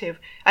interactive.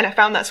 And I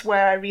found that's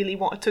where I really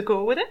wanted to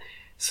go with it.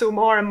 So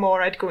more and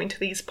more I'd go into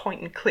these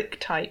point and click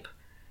type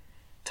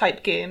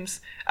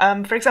games.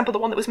 For example, the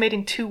one that was made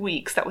in 2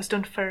 weeks, that was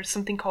done for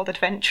something called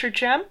Adventure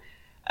Jam.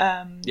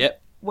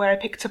 Yep. Where I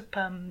picked up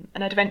an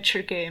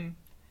adventure game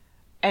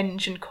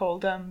engine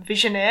called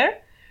Visionaire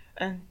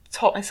and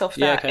taught myself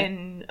that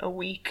in a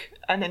week,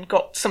 and then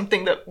got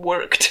something that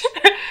worked.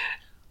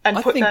 And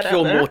I think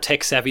you're more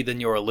tech savvy than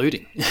you're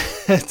alluding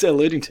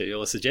to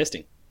or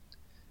suggesting.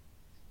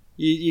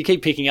 You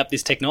keep picking up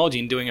this technology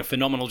and doing a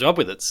phenomenal job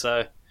with it,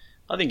 so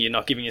I think you're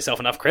not giving yourself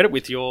enough credit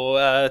with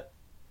your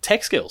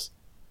tech skills.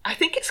 I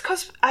think it's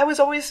because I was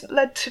always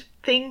led to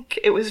think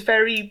it was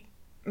very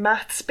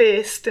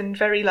maths-based and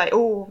very like,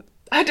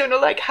 I don't know,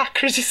 like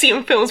hackers you see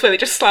in films where they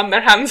just slam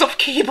their hands off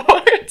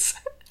keyboards.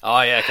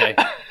 Oh, yeah, okay.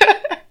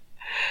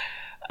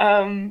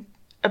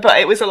 But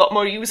it was a lot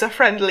more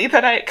user-friendly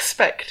than I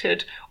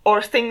expected,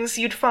 or things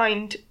you'd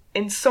find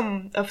in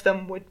some of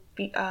them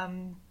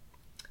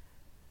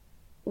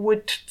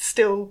would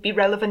still be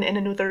relevant in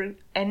another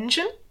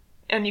engine,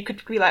 and you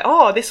could be like,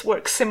 this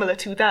works similar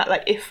to that,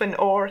 like if and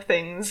or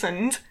things,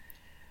 and...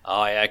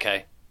 Oh, yeah,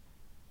 okay.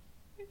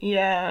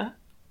 Yeah.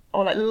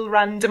 Or like little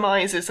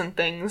randomizers and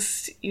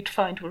things you'd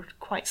find were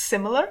quite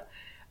similar.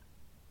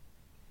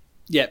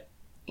 Yep.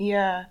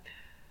 Yeah.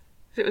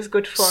 It was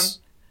good fun.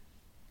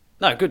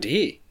 No, good to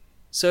hear.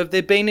 So have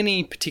there been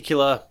any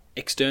particular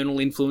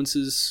external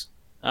influences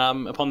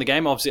upon the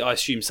game? Obviously, I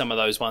assume some of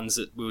those ones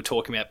that we were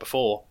talking about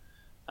before.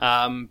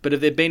 But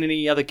have there been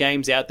any other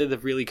games out there that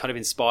have really kind of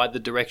inspired the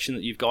direction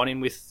that you've gone in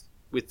with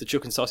the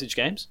Chook and Sausage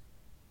games?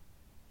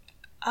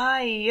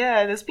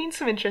 Yeah, there's been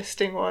some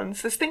interesting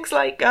ones. There's things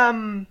like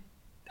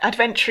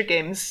adventure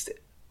games,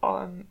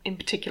 in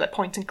particular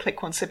point and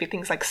click ones. So it'd be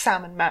things like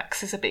Sam and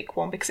Max is a big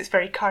one because it's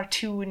very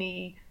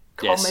cartoony,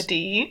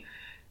 comedy,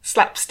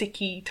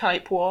 slapsticky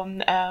type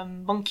one.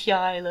 Monkey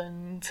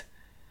Island,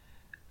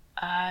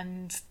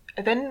 and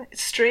then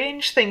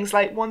strange things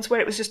like ones where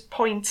it was just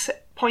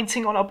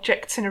pointing on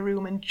objects in a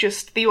room, and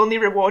just the only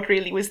reward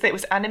really was that it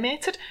was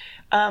animated.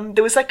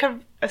 There was like a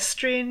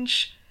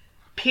strange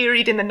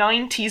period in the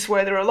 90s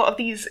where there were a lot of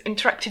these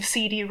interactive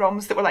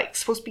CD-ROMs that were like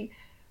supposed to be,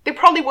 they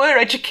probably were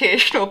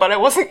educational, but I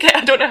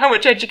don't know how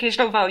much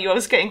educational value I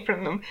was getting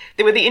from them.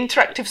 They were the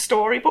interactive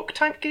storybook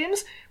type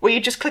games where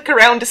you just click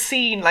around a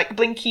scene like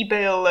Blinky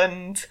Bill,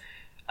 and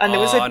there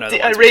was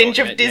a range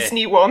of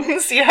Disney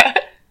ones. Yeah.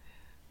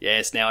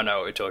 Yes, now I know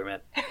what we're talking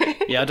about.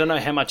 Yeah, I don't know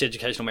how much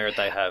educational merit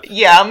they have.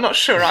 Yeah, I'm not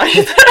sure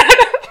either.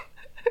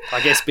 I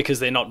guess because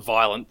they're not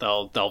violent,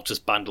 they'll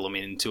just bundle them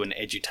into an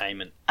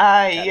edutainment.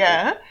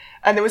 Yeah.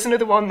 And there was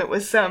another one that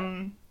was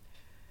a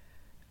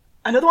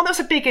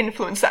big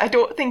influence that I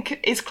don't think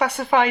is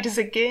classified as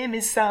a game.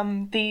 Is there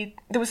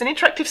was an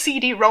interactive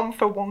CD-ROM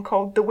for one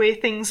called The Way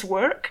Things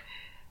Work,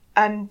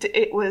 and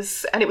it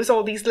was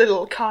all these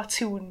little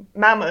cartoon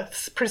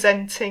mammoths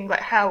presenting like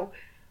how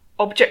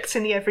objects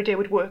in the everyday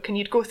would work, and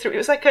you'd go through. It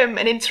was like an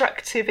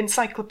interactive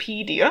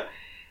encyclopedia.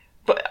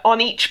 But on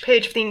each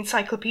page of the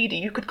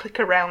encyclopedia, you could click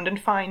around and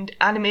find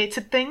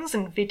animated things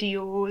and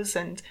videos,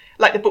 and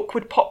like the book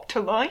would pop to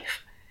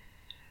life.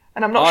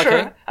 And I'm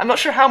not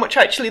sure how much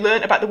I actually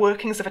learnt about the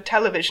workings of a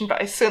television,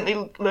 but I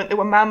certainly learnt there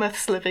were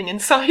mammoths living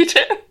inside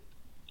it.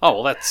 Oh,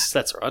 well, that's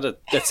all right.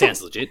 That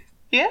sounds legit.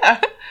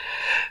 Yeah.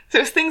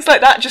 So it's things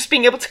like that, just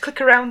being able to click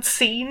around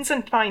scenes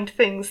and find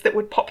things that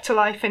would pop to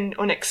life in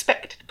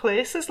unexpected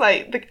places.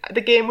 Like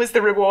the game was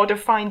the reward of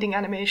finding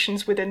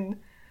animations within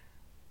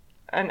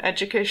an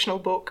educational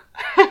book.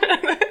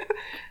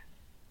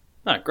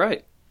 Oh,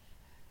 great.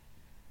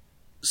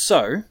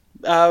 So,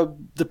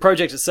 the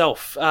project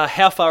itself,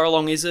 how far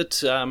along is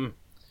it? When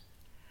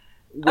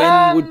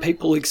would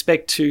people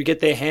expect to get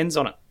their hands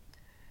on it?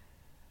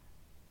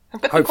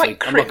 Hopefully,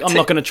 I'm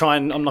not going to try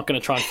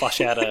and flush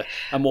out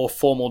a more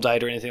formal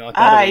date or anything like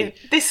that.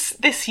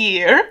 This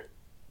year.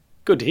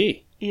 Good to hear.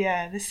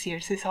 Yeah, this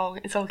year. So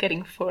it's all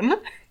getting fun.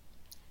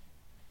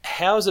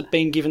 How has it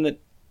been, given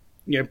that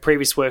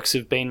previous works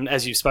have been,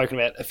 as you've spoken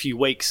about, a few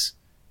weeks,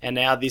 and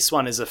now this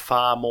one is a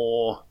far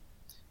more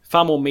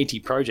meaty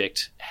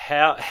project?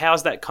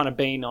 How's that kind of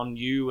been on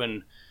you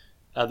and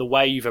the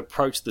way you've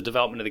approached the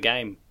development of the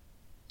game?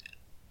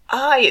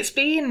 It's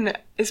been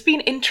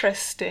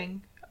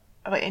interesting.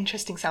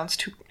 Interesting sounds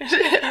too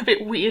a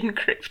bit weird and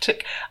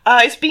cryptic.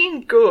 It's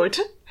been good,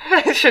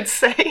 I should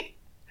say.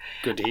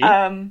 Good to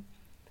hear.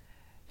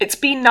 It's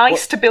been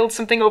nice to build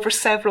something over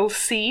several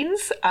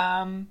scenes.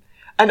 And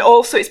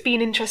also it's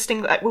been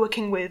interesting, like,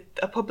 working with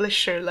a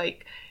publisher,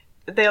 like,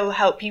 they'll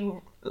help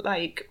you,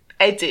 like,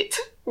 edit.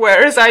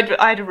 Whereas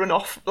I'd run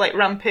off, like,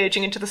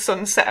 rampaging into the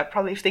sunset,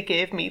 probably if they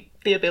gave me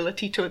the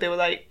ability to. They were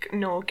like,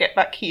 no, get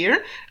back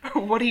here.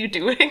 What are you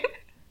doing?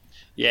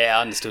 Yeah,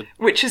 I understood.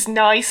 Which is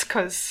nice,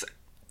 because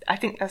I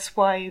think that's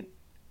why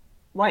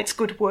it's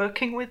good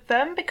working with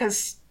them,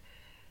 because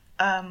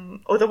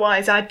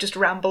Otherwise, I'd just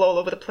ramble all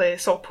over the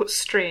place or put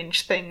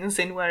strange things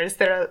in, whereas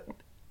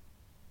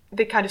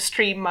they kind of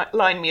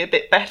streamline me a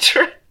bit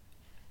better.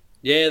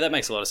 Yeah, that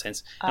makes a lot of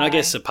sense. And I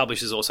guess a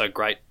publisher's also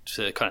great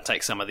to kind of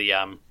take some of the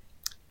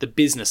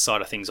business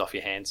side of things off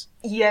your hands.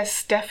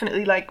 Yes,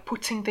 definitely. Like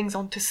putting things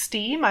onto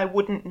Steam, I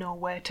wouldn't know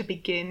where to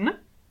begin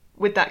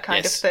with that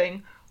kind of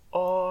thing.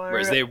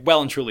 Whereas they're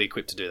well and truly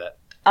equipped to do that.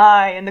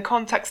 And the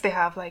contacts they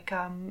have, like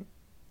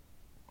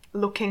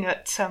looking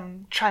at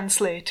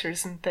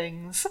translators and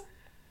things,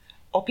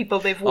 or people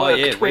they've worked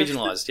with.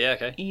 Regionalised. Yeah,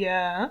 okay.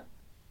 Yeah.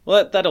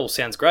 Well, that all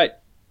sounds great.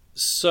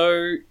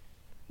 So,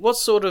 what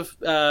sort of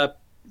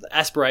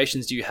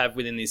aspirations do you have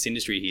within this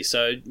industry here?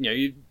 So,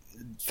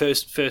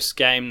 first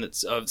game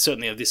that's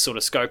certainly of this sort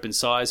of scope and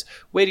size.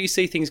 Where do you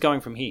see things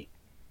going from here?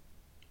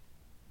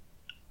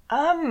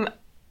 I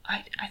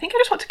think I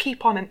just want to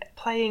keep on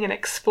playing and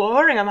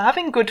exploring. I'm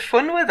having good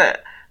fun with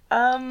it.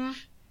 I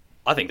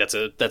think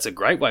that's a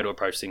great way to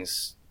approach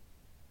things.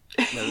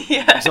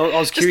 Yeah. So I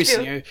was curious,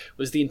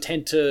 was the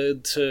intent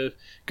to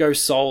go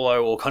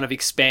solo or kind of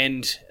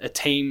expand a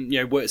team,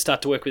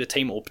 start to work with a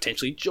team or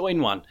potentially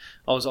join one?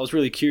 I was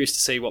really curious to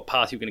see what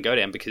path you were going to go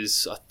down,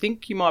 because I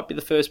think you might be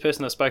the first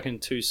person I've spoken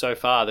to so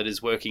far that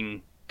is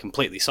working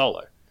completely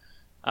solo.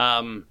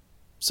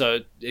 So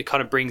it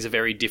kind of brings a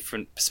very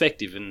different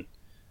perspective and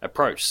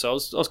approach. So I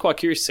was quite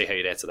curious to see how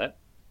you'd answer that.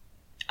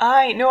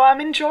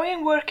 I'm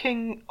enjoying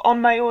working on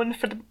my own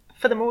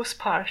for the most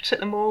part at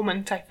the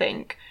moment, I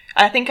think.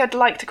 I think I'd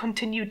like to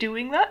continue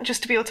doing that,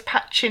 just to be able to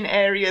patch in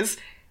areas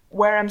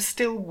where I'm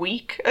still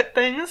weak at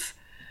things.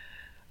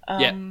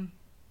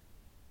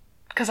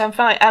 Because I'm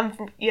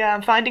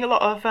finding a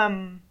lot of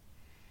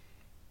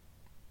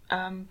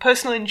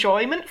personal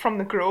enjoyment from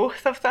the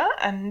growth of that,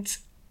 and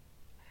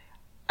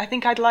I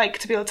think I'd like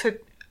to be able to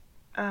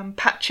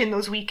patch in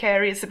those weak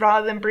areas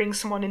rather than bring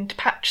someone in to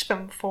patch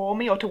them for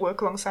me or to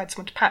work alongside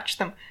someone to patch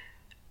them.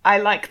 I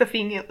like the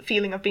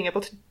feeling of being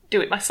able to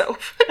do it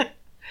myself.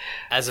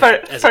 As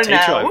a teacher,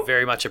 now. I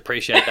very much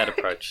appreciate that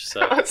approach.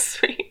 So. Oh,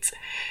 sweet.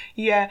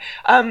 Yeah.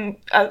 Something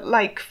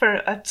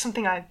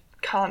I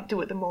can't do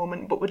at the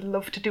moment but would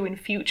love to do in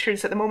future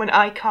is, at the moment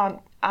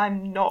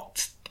I'm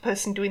not the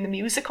person doing the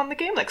music on the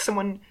game. Like,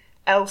 someone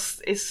else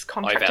is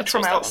contracted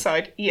from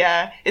outside.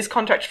 Yeah, is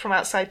contracted from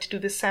outside to do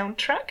the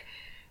soundtrack.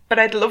 But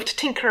I'd love to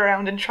tinker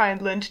around and try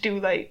and learn to do,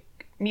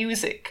 like,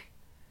 music.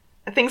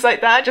 And things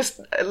like that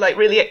just, like,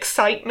 really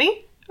excite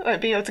me.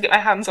 Like, being able to get my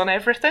hands on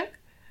everything.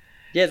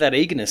 Yeah, that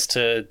eagerness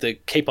to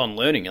keep on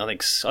learning, I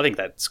think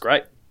that's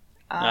great.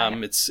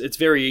 It's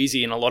very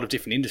easy in a lot of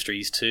different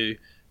industries to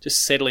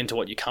just settle into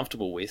what you're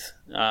comfortable with.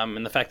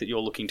 And the fact that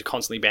you're looking to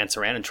constantly bounce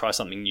around and try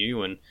something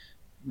new and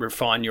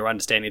refine your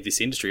understanding of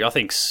this industry, I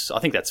think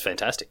that's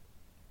fantastic.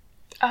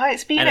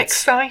 It's been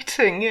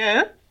exciting,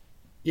 yeah.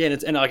 Yeah,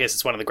 and I guess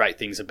it's one of the great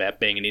things about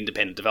being an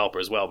independent developer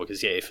as well,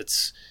 because if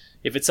it's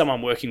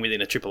someone working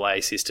within a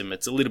AAA system,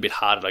 it's a little bit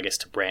harder, I guess,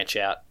 to branch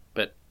out.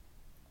 But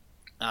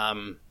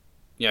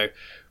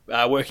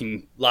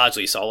working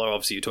largely solo,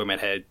 obviously you're talking about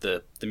how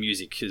the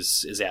music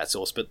is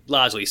outsourced, but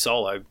largely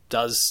solo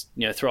does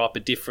throw up a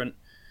different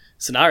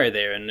scenario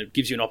there, and it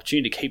gives you an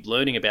opportunity to keep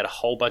learning about a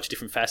whole bunch of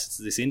different facets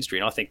of this industry,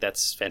 and I think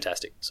that's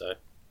fantastic. So,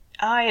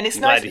 and it's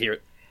I'm nice glad to hear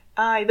it.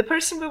 The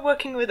person we're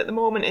working with at the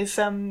moment is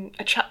a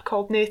chap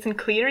called Nathan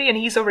Cleary, and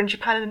he's over in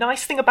Japan. And the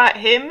nice thing about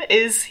him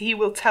is he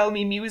will tell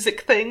me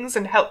music things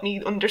and help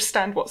me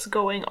understand what's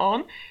going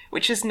on,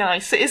 which is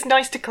nice. It is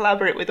nice to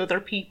collaborate with other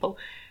people.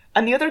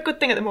 And the other good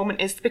thing at the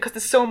moment is because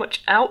there's so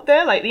much out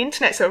there, like the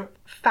internet's a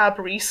fab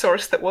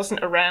resource that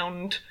wasn't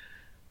around,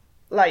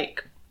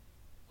 like,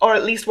 or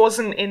at least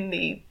wasn't in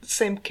the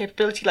same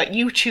capability. Like,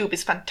 YouTube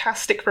is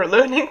fantastic for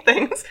learning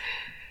things.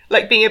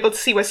 Like being able to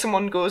see where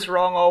someone goes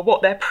wrong or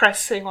what they're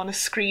pressing on a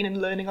screen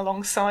and learning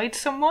alongside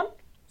someone.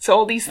 So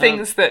all these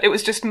things that it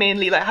was just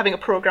mainly like having a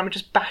program and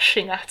just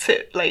bashing at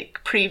it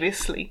like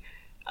previously.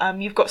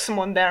 You've got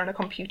someone there on a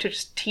computer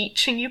just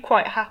teaching you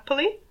quite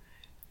happily.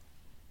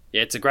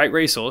 Yeah, it's a great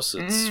resource.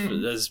 It's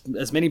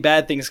as many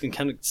bad things can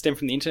kind of stem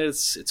from the internet.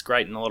 It's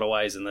great in a lot of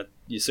ways, and that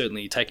you're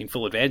certainly taking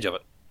full advantage of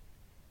it.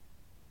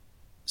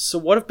 So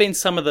what have been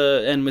some of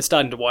and we're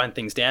starting to wind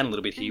things down a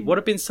little bit here, what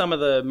have been some of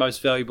the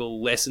most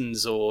valuable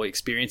lessons or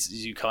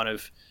experiences you kind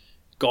of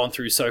gone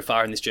through so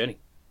far in this journey?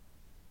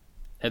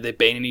 Have there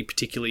been any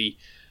particularly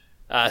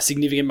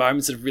significant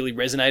moments that have really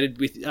resonated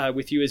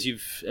with you as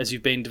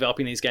you've been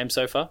developing these games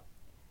so far?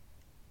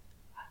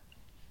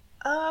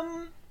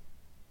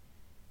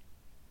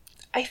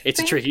 It's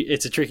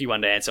a tricky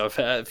one to answer.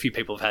 A few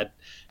people have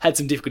had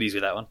some difficulties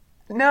with that one.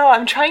 No,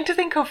 I'm trying to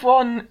think of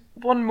one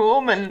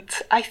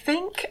moment. I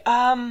think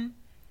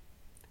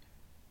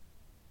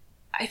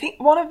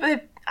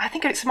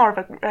it's more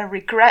of a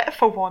regret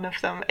for one of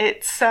them.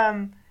 It's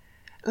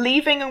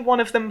leaving one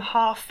of them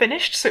half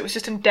finished, so it was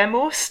just in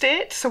demo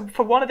state. So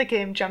for one of the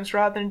game jams,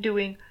 rather than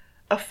doing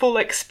a full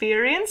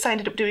experience, I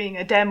ended up doing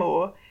a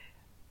demo,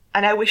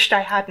 and I wished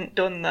I hadn't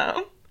done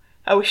that.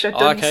 I wished I'd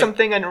done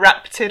something and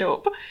wrapped it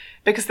up,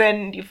 because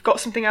then you've got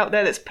something out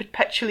there that's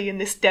perpetually in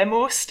this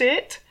demo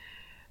state.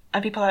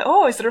 And people are like,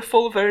 oh, is there a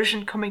full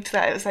version coming to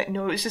that? It was like,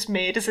 no, it was just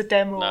made as a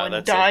demo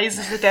and dies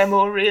as a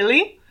demo,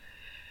 really.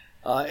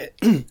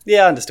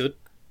 Yeah, understood.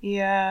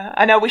 Yeah,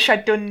 and I wish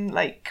I'd done,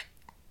 like,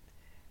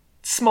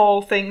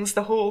 small things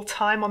the whole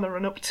time on the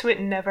run-up to it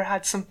and never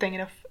had something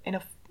in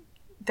a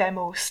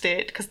demo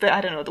state, because,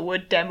 I don't know, the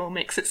word demo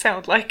makes it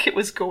sound like it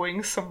was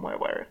going somewhere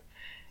where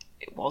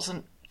it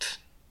wasn't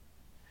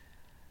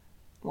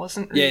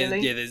really.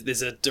 Yeah,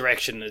 there's a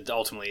direction, and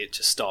ultimately it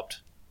just stopped.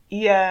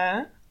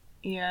 Yeah.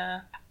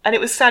 And it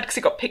was sad because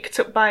it got picked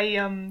up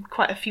by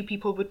quite a few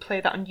people would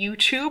play that on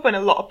YouTube, and a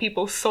lot of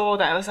people saw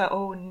that. I was like,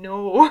 oh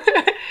no.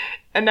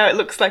 And now it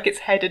looks like it's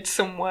headed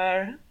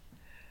somewhere.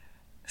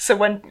 So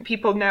when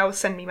people now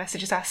send me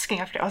messages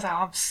asking after it, I was like,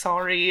 oh, I'm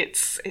sorry,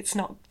 it's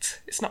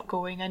not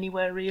going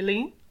anywhere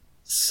really.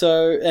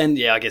 So, and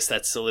yeah, I guess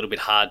that's a little bit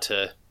hard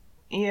to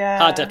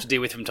have to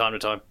deal with from time to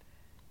time.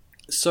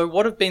 So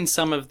what have been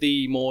some of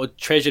the more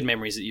treasured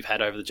memories that you've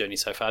had over the journey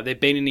so far? Have there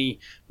been any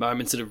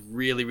moments that have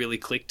really, really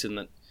clicked, and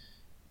that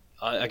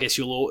I guess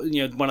you'll,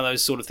 one of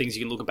those sort of things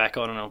you can look back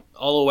on and I'll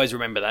always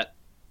remember that?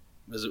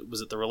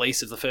 Was it the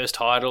release of the first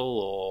title,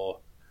 or?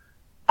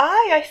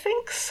 I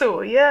think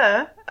so,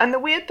 yeah. And the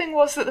weird thing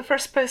was that the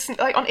first person,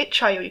 like on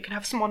itch.io, you can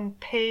have someone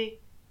pay,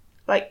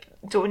 like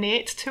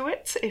donate to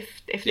it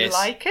if they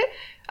like it.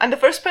 And the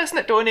first person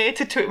that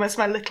donated to it was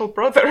my little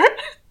brother.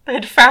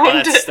 They'd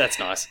found it. That's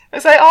nice. I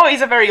was like, oh,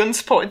 he's a very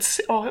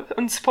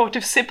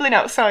unsupportive sibling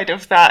outside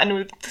of that, and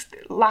would just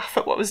laugh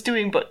at what I was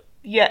doing, but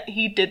yet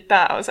he did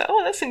that. I was like,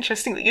 oh, that's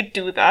interesting that you'd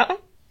do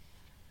that.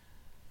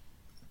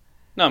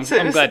 No, I'm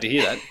glad to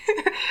hear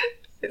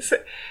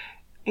that.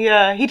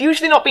 Yeah, he'd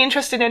usually not be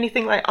interested in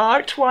anything like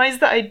art-wise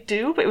that I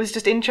do, but it was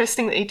just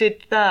interesting that he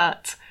did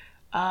that.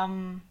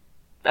 And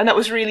that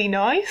was really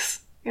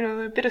nice.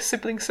 A bit of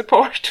sibling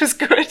support was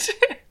good.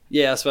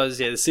 Yeah, I suppose,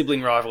 the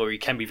sibling rivalry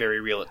can be very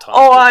real at times.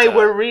 Oh,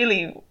 we're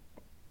really,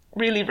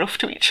 really rough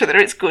to each other.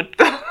 It's good,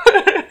 though.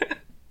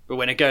 But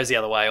when it goes the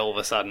other way, all of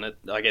a sudden,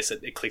 I guess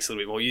it clicks a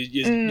little bit more.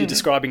 You're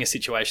describing a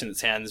situation that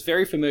sounds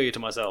very familiar to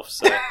myself,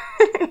 so...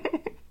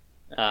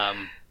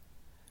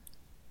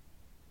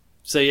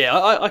 So yeah,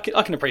 I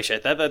can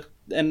appreciate that.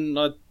 And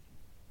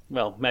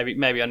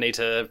maybe I need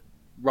to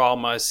rile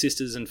my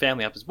sisters and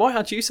family up. Why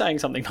aren't you saying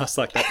something nice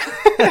like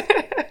that?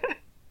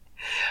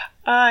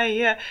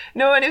 Yeah.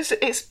 No, and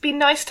it's been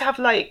nice to have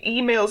like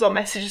emails or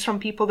messages from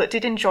people that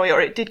did enjoy it,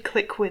 or it did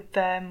click with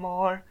them,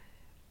 or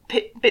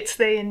bits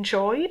they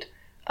enjoyed,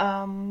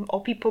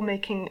 or people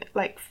making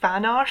like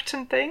fan art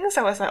and things.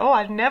 I was like, oh,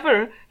 I've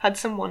never had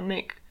someone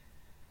make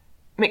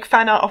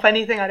fan art of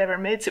anything I'd ever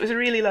made. So it was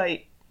really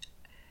like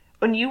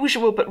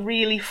unusual but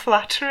really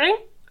flattering.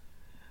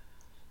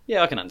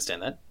 Yeah, I can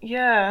understand that.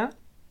 Yeah.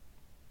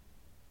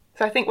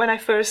 So I think when I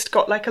first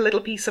got like a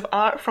little piece of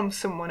art from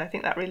someone, I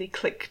think that really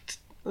clicked.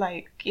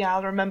 Like, yeah,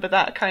 I'll remember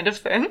that kind of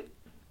thing.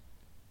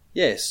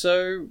 Yeah,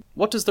 so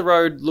what does the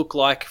road look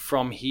like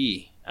from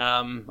here?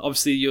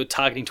 Obviously, you're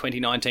targeting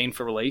 2019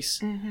 for release.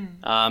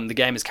 Mm-hmm. The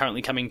game is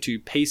currently coming to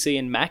PC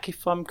and Mac,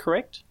 if I'm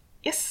correct?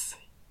 Yes.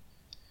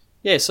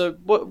 Yeah, so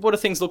what do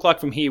things look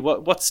like from here?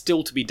 What's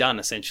still to be done,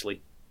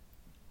 essentially?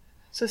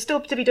 So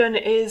still to be done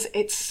is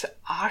its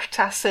art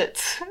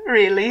assets,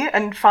 really,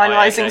 and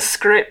finalising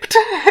script.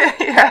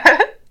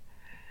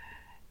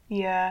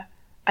 Yeah.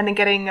 And then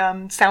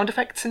getting sound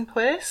effects in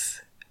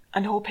place,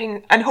 and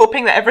hoping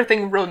that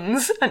everything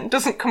runs and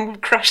doesn't come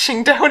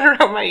crashing down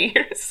around my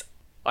ears.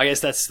 I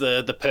guess that's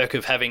the perk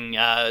of having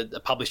a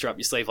publisher up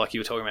your sleeve, like you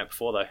were talking about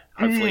before, though.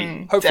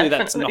 Hopefully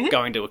that's not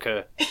going to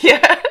occur.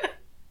 Yeah.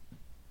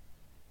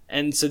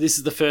 And so this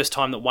is the first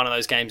time that one of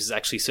those games is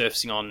actually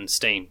surfacing on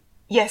Steam.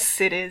 Yes,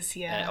 it is,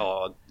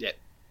 yeah. Yeah.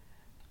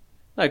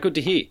 No, good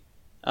to hear.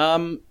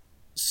 And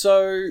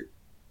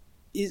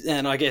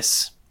I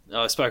guess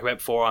I spoke about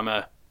before, I'm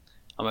a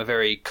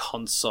very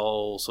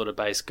console sort of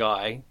based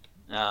guy.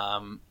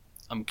 I'm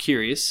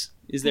curious,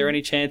 is there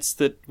any chance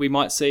that we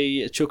might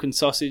see a Chook and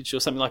Sausage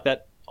or something like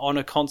that on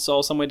a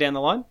console somewhere down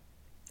the line?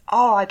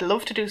 Oh, I'd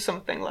love to do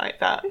something like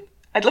that.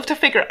 I'd love to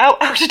figure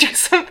out how to do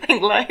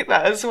something like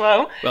that as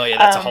well. Well, yeah,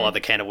 that's a whole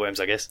other can of worms,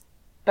 I guess.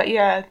 But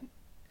yeah,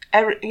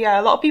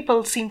 a lot of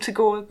people seem to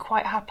go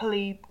quite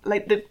happily.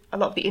 Like a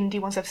lot of the indie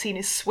ones I've seen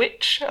is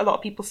Switch. A lot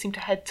of people seem to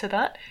head to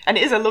that, and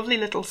it is a lovely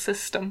little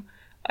system.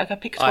 Like I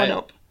picked one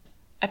up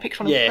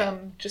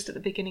just at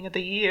the beginning of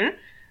the year.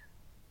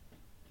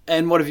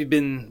 And what have you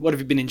been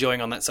enjoying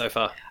on that so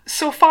far?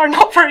 So far,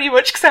 not very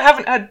much because I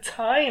haven't had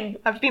time.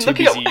 I've been too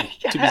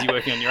busy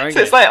working on your own. So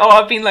it's like,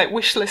 I've been like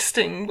wish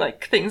listing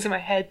like things in my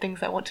head,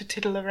 things I want to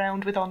tiddle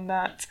around with on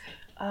that.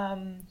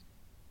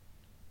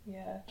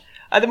 Yeah.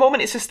 At the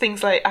moment, it's just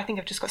things like, I think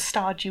I've just got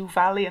Stardew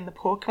Valley and the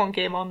Pokemon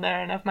game on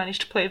there, and I've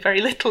managed to play very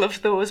little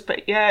of those.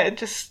 But yeah,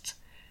 it's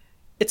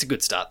a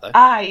good start though.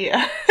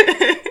 Yeah.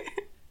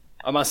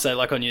 I must say,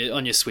 like on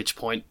your Switch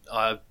point,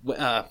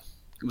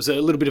 it was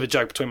a little bit of a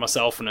joke between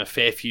myself and a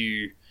fair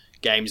few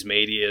games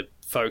media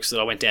folks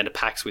that I went down to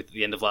PAX with at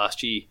the end of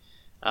last year.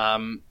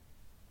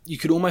 You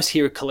could almost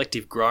hear a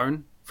collective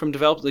groan from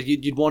developers.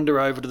 You'd wander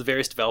over to the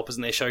various developers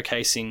and they're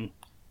showcasing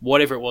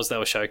whatever it was they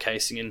were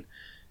showcasing, and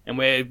and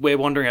we're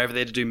wandering over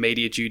there to do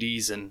media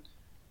duties, and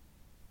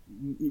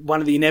one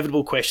of the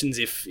inevitable questions,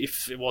 if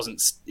it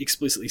wasn't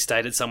explicitly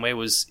stated somewhere,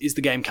 was, is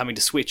the game coming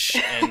to Switch?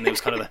 And there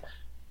was kind of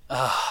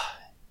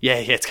yeah,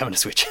 it's coming to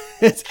Switch.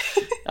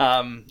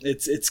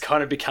 It's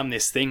kind of become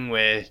this thing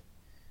where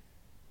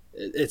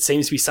it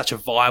seems to be such a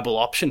viable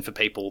option for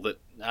people that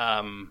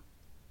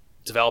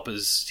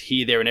developers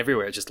here, there, and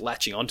everywhere are just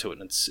latching onto it,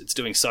 and it's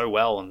doing so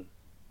well, and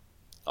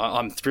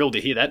I'm thrilled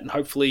to hear that, and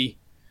hopefully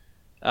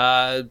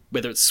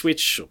whether it's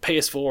Switch or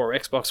PS4 or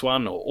Xbox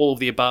One or all of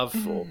the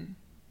above or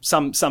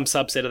some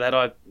subset of that,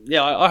 I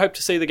hope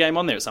to see the game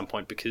on there at some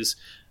point, because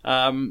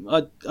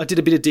I did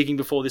a bit of digging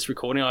before this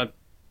recording.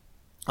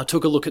 I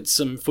took a look at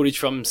some footage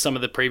from some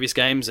of the previous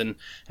games and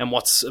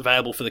what's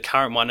available for the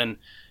current one, and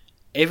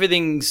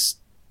everything's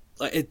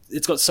like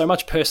it's got so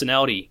much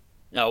personality.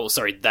 Oh, well,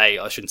 sorry,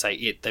 I shouldn't say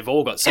it. They've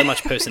all got so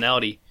much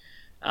personality,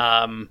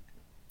 and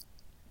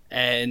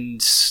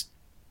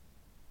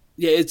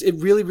yeah, it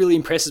really, really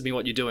impresses me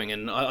what you're doing,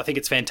 and I think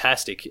it's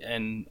fantastic.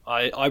 And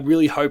I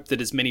really hope that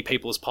as many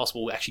people as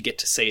possible actually get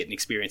to see it and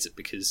experience it,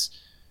 because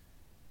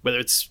whether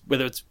it's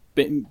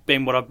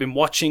been what I've been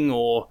watching,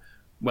 or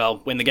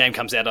well, when the game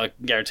comes out, I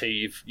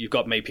guarantee you've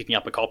got me picking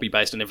up a copy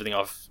based on everything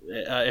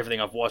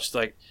I've watched.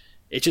 Like,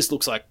 it just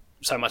looks like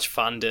so much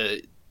fun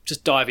to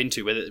just dive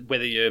into,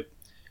 whether you're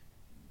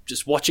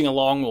just watching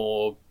along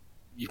or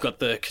you've got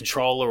the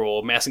controller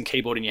or mouse and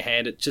keyboard in your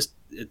hand. It's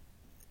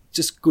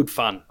just good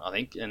fun, I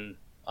think, and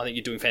I think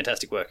you're doing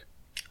fantastic work.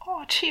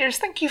 Oh, cheers.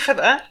 Thank you for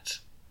that.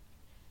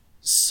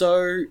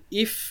 So,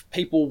 if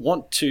people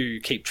want to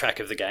keep track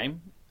of the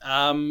game,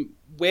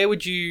 where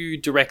would you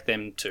direct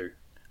them to?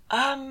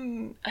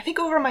 I think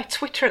over on my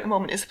Twitter at the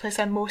moment is the place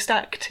I'm most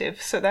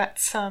active, so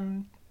that's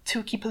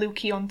Tuki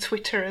Paluki on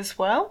Twitter as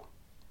well.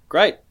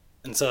 Great.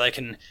 And so they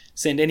can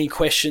send any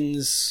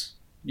questions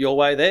your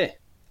way there.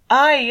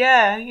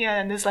 Yeah,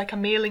 and there's like a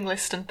mailing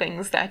list and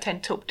things that I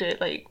tend to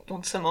update like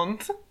once a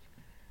month.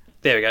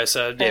 There we go.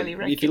 So yeah,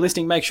 if you're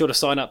listening, make sure to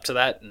sign up to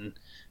that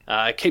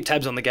and keep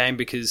tabs on the game,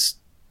 because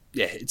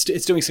yeah,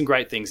 it's doing some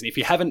great things. And if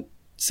you haven't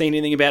seen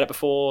anything about it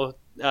before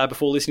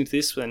listening to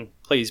this, then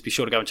please be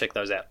sure to go and check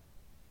those out.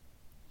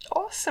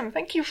 Awesome,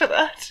 thank you for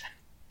that.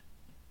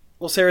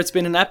 Well, Sarah, it's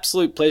been an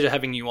absolute pleasure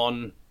having you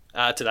on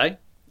today.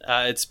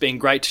 It's been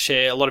great to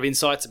share a lot of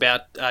insights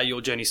about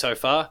your journey so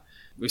far.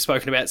 We've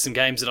spoken about some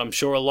games that I'm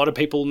sure a lot of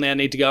people now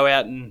need to go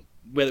out and,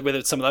 whether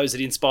it's some of those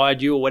that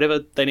inspired you or whatever,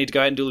 they need to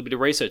go out and do a little bit of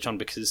research on,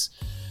 because...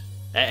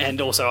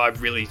 And also, I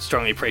really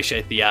strongly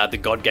appreciate the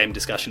God game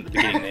discussion at the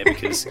beginning there,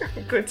 because...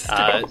 Good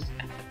stuff.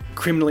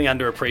 Criminally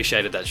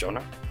underappreciated, that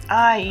genre.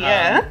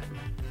 Yeah.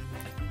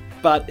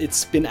 But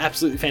it's been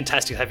absolutely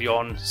fantastic to have you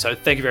on, so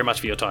thank you very much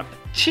for your time.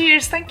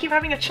 Cheers, thank you for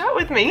having a chat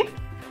with me.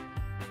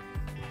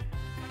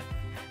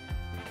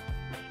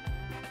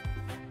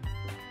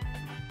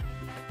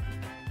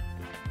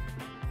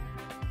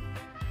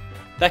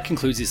 That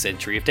concludes this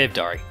entry of Dev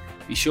Diary.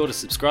 Be sure to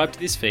subscribe to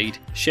this feed,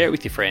 share it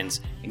with your friends,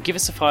 and give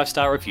us a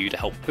 5-star review to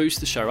help boost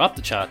the show up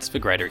the charts for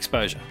greater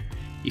exposure.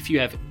 If you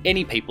have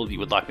any people that you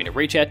would like me to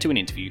reach out to and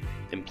interview,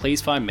 then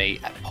please find me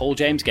at Paul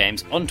James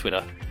Games on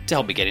Twitter to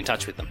help me get in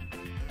touch with them.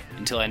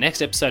 Until our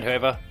next episode,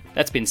 however,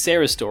 that's been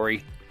Sarah's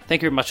story.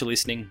 Thank you very much for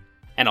listening,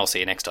 and I'll see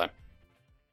you next time.